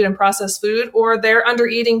 fast food and processed food, or they're under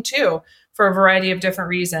eating too for a variety of different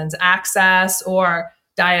reasons, access or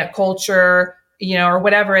diet culture, or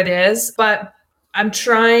whatever it is. But I'm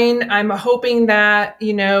hoping that,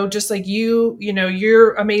 just like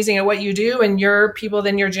you're amazing at what you do, and your people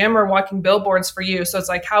in your gym are walking billboards for you. So it's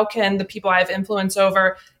like, how can the people I have influence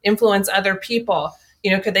over influence other people?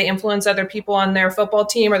 Could they influence other people on their football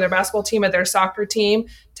team or their basketball team or their soccer team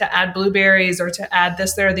to add blueberries or to add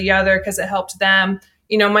this, there, or the other because it helped them?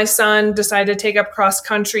 My son decided to take up cross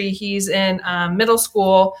country. He's in middle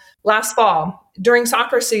school last fall during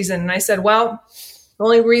soccer season. And I said, well, the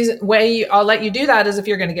only way I'll let you do that is if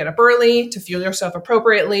you're going to get up early to fuel yourself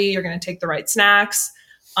appropriately. You're going to take the right snacks.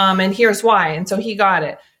 And here's why. And so he got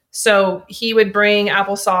it. So he would bring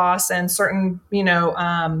applesauce and certain,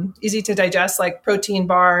 easy to digest like protein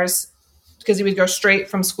bars, because he would go straight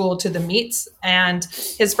from school to the meets, and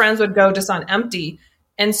his friends would go just on empty.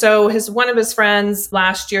 And so one of his friends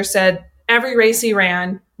last year said every race he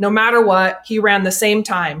ran, no matter what, he ran the same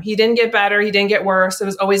time. He didn't get better. He didn't get worse. It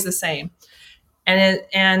was always the same.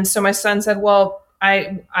 And so my son said, well,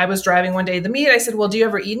 I was driving one day to the meet. I said, well, do you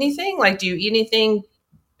ever eat anything? Like, do you eat anything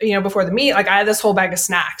before the meet? Like, I had this whole bag of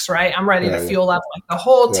snacks, right? I'm ready to fuel up like the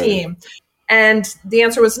whole team. And the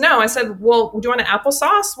answer was no. I said, well, do you want an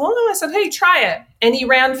applesauce? Well, no. I said, hey, try it. And he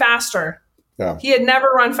ran faster. Yeah. He had never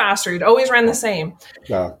run faster. He'd always ran the same.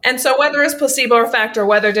 Yeah. And so whether it's placebo effect or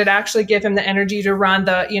whether it did actually give him the energy to run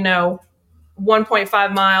the,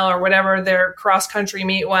 1.5 mile or whatever their cross country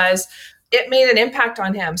meet was, it made an impact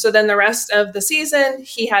on him. So then the rest of the season,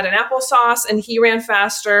 he had an applesauce and he ran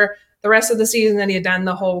faster the rest of the season than he had done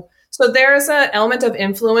the whole. So there's an element of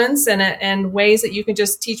influence and ways that you can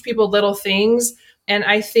just teach people little things. And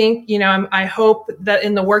I think, I hope that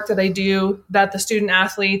in the work that I do, that the student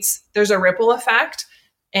athletes, there's a ripple effect.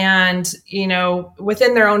 and,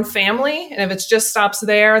 within their own family. And if it just stops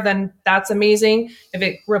there, then that's amazing. If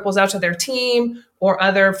it ripples out to their team or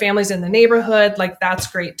other families in the neighborhood, like that's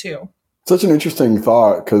great too. Such an interesting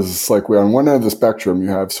thought, because like on one end of the spectrum, you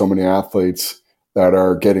have so many athletes that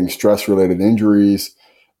are getting stress related injuries.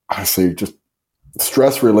 Honestly, just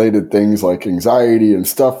stress related things like anxiety and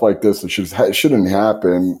stuff like this, it shouldn't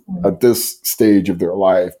happen at this stage of their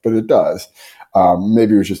life, but it does.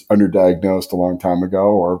 Maybe it was just underdiagnosed a long time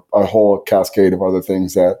ago, or a whole cascade of other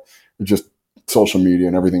things that are just social media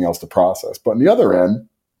and everything else to process. But on the other end,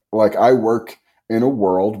 like I work in a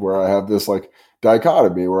world where I have this like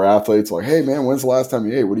dichotomy where athletes like, hey man, when's the last time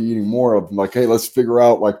you ate? What are you eating more of? And like, hey, let's figure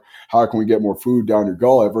out like how can we get more food down your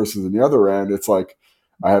gullet, versus on the other end, it's like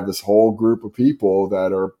I have this whole group of people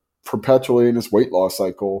that are perpetually in this weight loss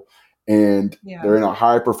cycle, and they're in a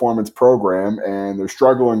high performance program and they're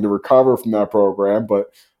struggling to recover from that program.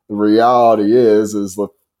 But the reality is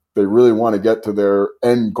look, they really want to get to their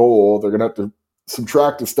end goal. They're going to have to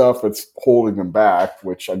subtract the stuff that's holding them back,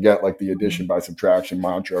 which I get, like the addition by subtraction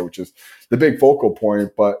mantra, which is the big focal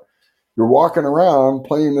point. But you're walking around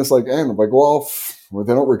playing this like end of like, well, if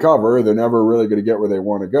they don't recover, they're never really going to get where they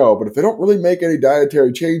want to go. But if they don't really make any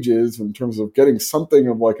dietary changes in terms of getting something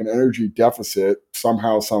of like an energy deficit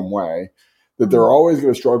somehow, some way, that they're always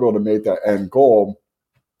going to struggle to make that end goal.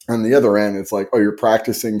 On the other end, it's like, oh, you're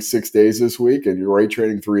practicing 6 days this week and you're weight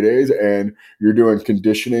training 3 days and you're doing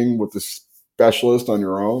conditioning with the specialist on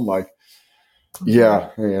your own. Like,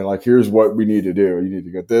 yeah, and like, here's what we need to do. You need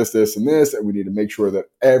to get this, this, and this, and we need to make sure that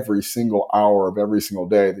every single hour of every single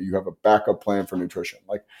day that you have a backup plan for nutrition.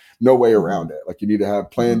 Like, no way around it. Like, you need to have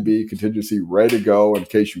plan B, contingency, ready to go in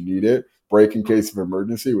case you need it, break in case of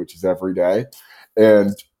emergency, which is every day,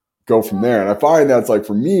 and go from there. And I find that's like,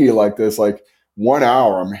 for me, like this, like 1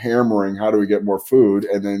 hour, I'm hammering how do we get more food,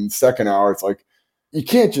 and then second hour, it's like, you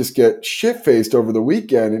can't just get shit-faced over the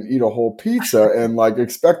weekend and eat a whole pizza and like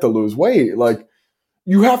expect to lose weight. Like,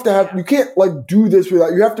 you have to have, you can't like do this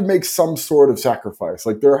without, you have to make some sort of sacrifice.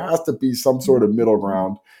 Like, there has to be some sort of middle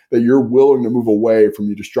ground that you're willing to move away from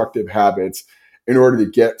your destructive habits in order to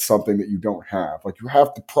get something that you don't have. Like, you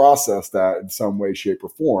have to process that in some way, shape, or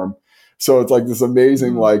form. So it's like this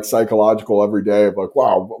amazing, like psychological every day of like,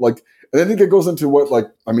 wow, like, and I think it goes into what, like,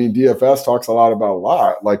 I mean, DFS talks a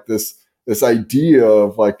lot, like this idea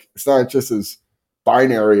of like, it's not just as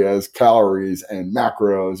binary as calories and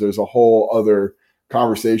macros. There's a whole other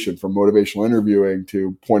conversation, from motivational interviewing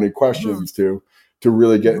to pointed questions to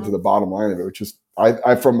really get into the bottom line of it, which is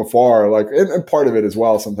I from afar, like, and part of it as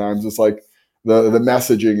well. Sometimes it's like the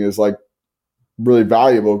messaging is like really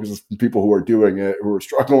valuable because it's people who are doing it, who are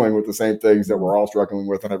struggling with the same things that we're all struggling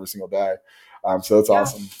with on every single day. So that's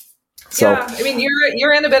awesome. So, yeah, I mean,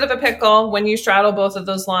 you're in a bit of a pickle when you straddle both of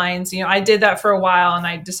those lines. I did that for a while, and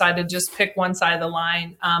I decided to just pick one side of the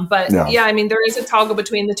line. But yeah, I mean, there is a toggle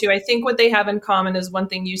between the two. I think what they have in common is one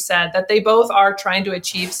thing you said, that they both are trying to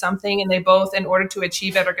achieve something, and they both, in order to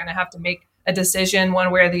achieve it, are going to have to make a decision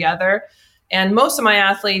one way or the other. And most of my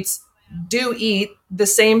athletes do eat the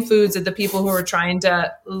same foods that the people who are trying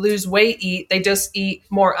to lose weight eat. They just eat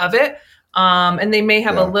more of it. And they may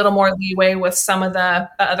have a little more leeway with some of the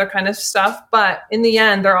other kind of stuff, but in the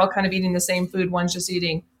end, they're all kind of eating the same food. One's just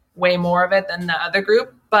eating way more of it than the other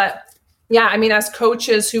group. But yeah, I mean, as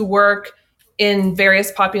coaches who work in various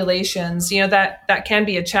populations, that can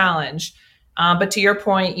be a challenge. But to your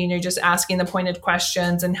point, just asking the pointed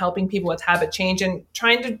questions and helping people with habit change and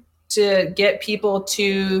trying to get people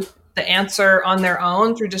to the answer on their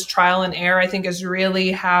own through just trial and error, I think is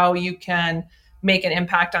really how you can make an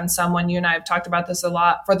impact on someone. You and I have talked about this a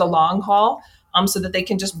lot, for the long haul, so that they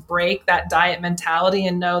can just break that diet mentality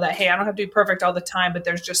and know that, hey, I don't have to be perfect all the time, but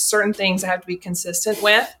there's just certain things I have to be consistent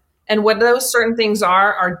with. And what those certain things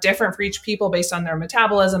are different for each people based on their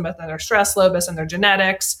metabolism, based on their stress load, based on their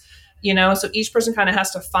genetics, so each person kind of has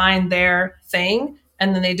to find their thing,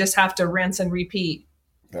 and then they just have to rinse and repeat.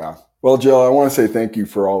 Yeah. Well, Jill, I want to say thank you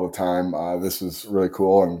for all the time. This was really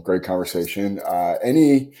cool and great conversation.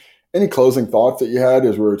 Any closing thoughts that you had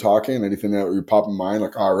as we were talking? Anything that would pop in mind?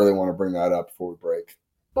 Like, oh, I really want to bring that up before we break.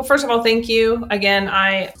 Well, first of all, thank you. Again,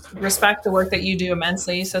 I respect the work that you do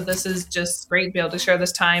immensely. So this is just great to be able to share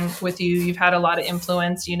this time with you. You've had a lot of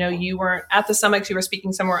influence. You weren't at the summit, you were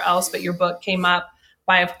speaking somewhere else, but your book came up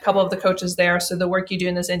by a couple of the coaches there. So the work you do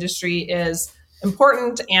in this industry is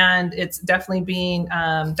important, and it's definitely being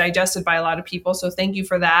digested by a lot of people. So thank you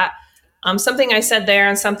for that. Something I said there,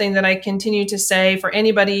 and something that I continue to say for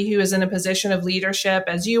anybody who is in a position of leadership,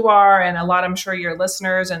 as you are, and a lot, I'm sure your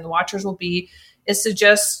listeners and watchers will be, is to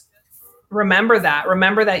just remember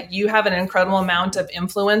that you have an incredible amount of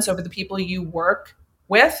influence over the people you work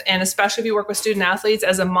with. And especially if you work with student athletes,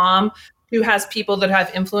 as a mom who has people that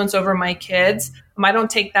have influence over my kids, I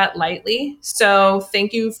don't take that lightly. So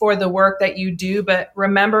thank you for the work that you do, but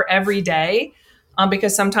remember every day,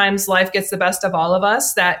 because sometimes life gets the best of all of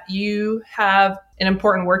us, that you have an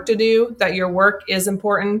important work to do, that your work is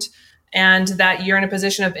important, and that you're in a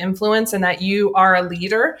position of influence, and that you are a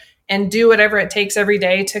leader, and do whatever it takes every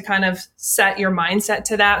day to kind of set your mindset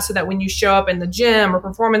to that, so that when you show up in the gym or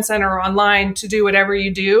performance center or online to do whatever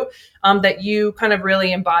you do, that you kind of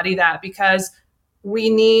really embody that, because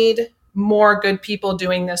we need more good people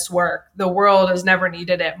doing this work. The world has never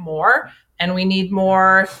needed it more. And we need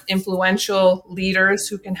more influential leaders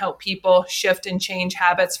who can help people shift and change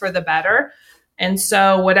habits for the better. And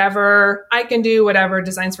so whatever I can do, whatever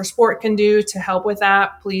Designs for Sport can do to help with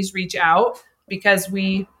that, please reach out, because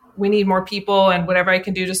we need more people, and whatever I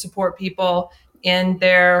can do to support people in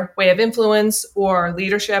their way of influence or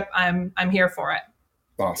leadership, I'm here for it.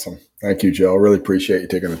 Awesome. Thank you, Jill. Really appreciate you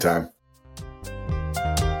taking the time.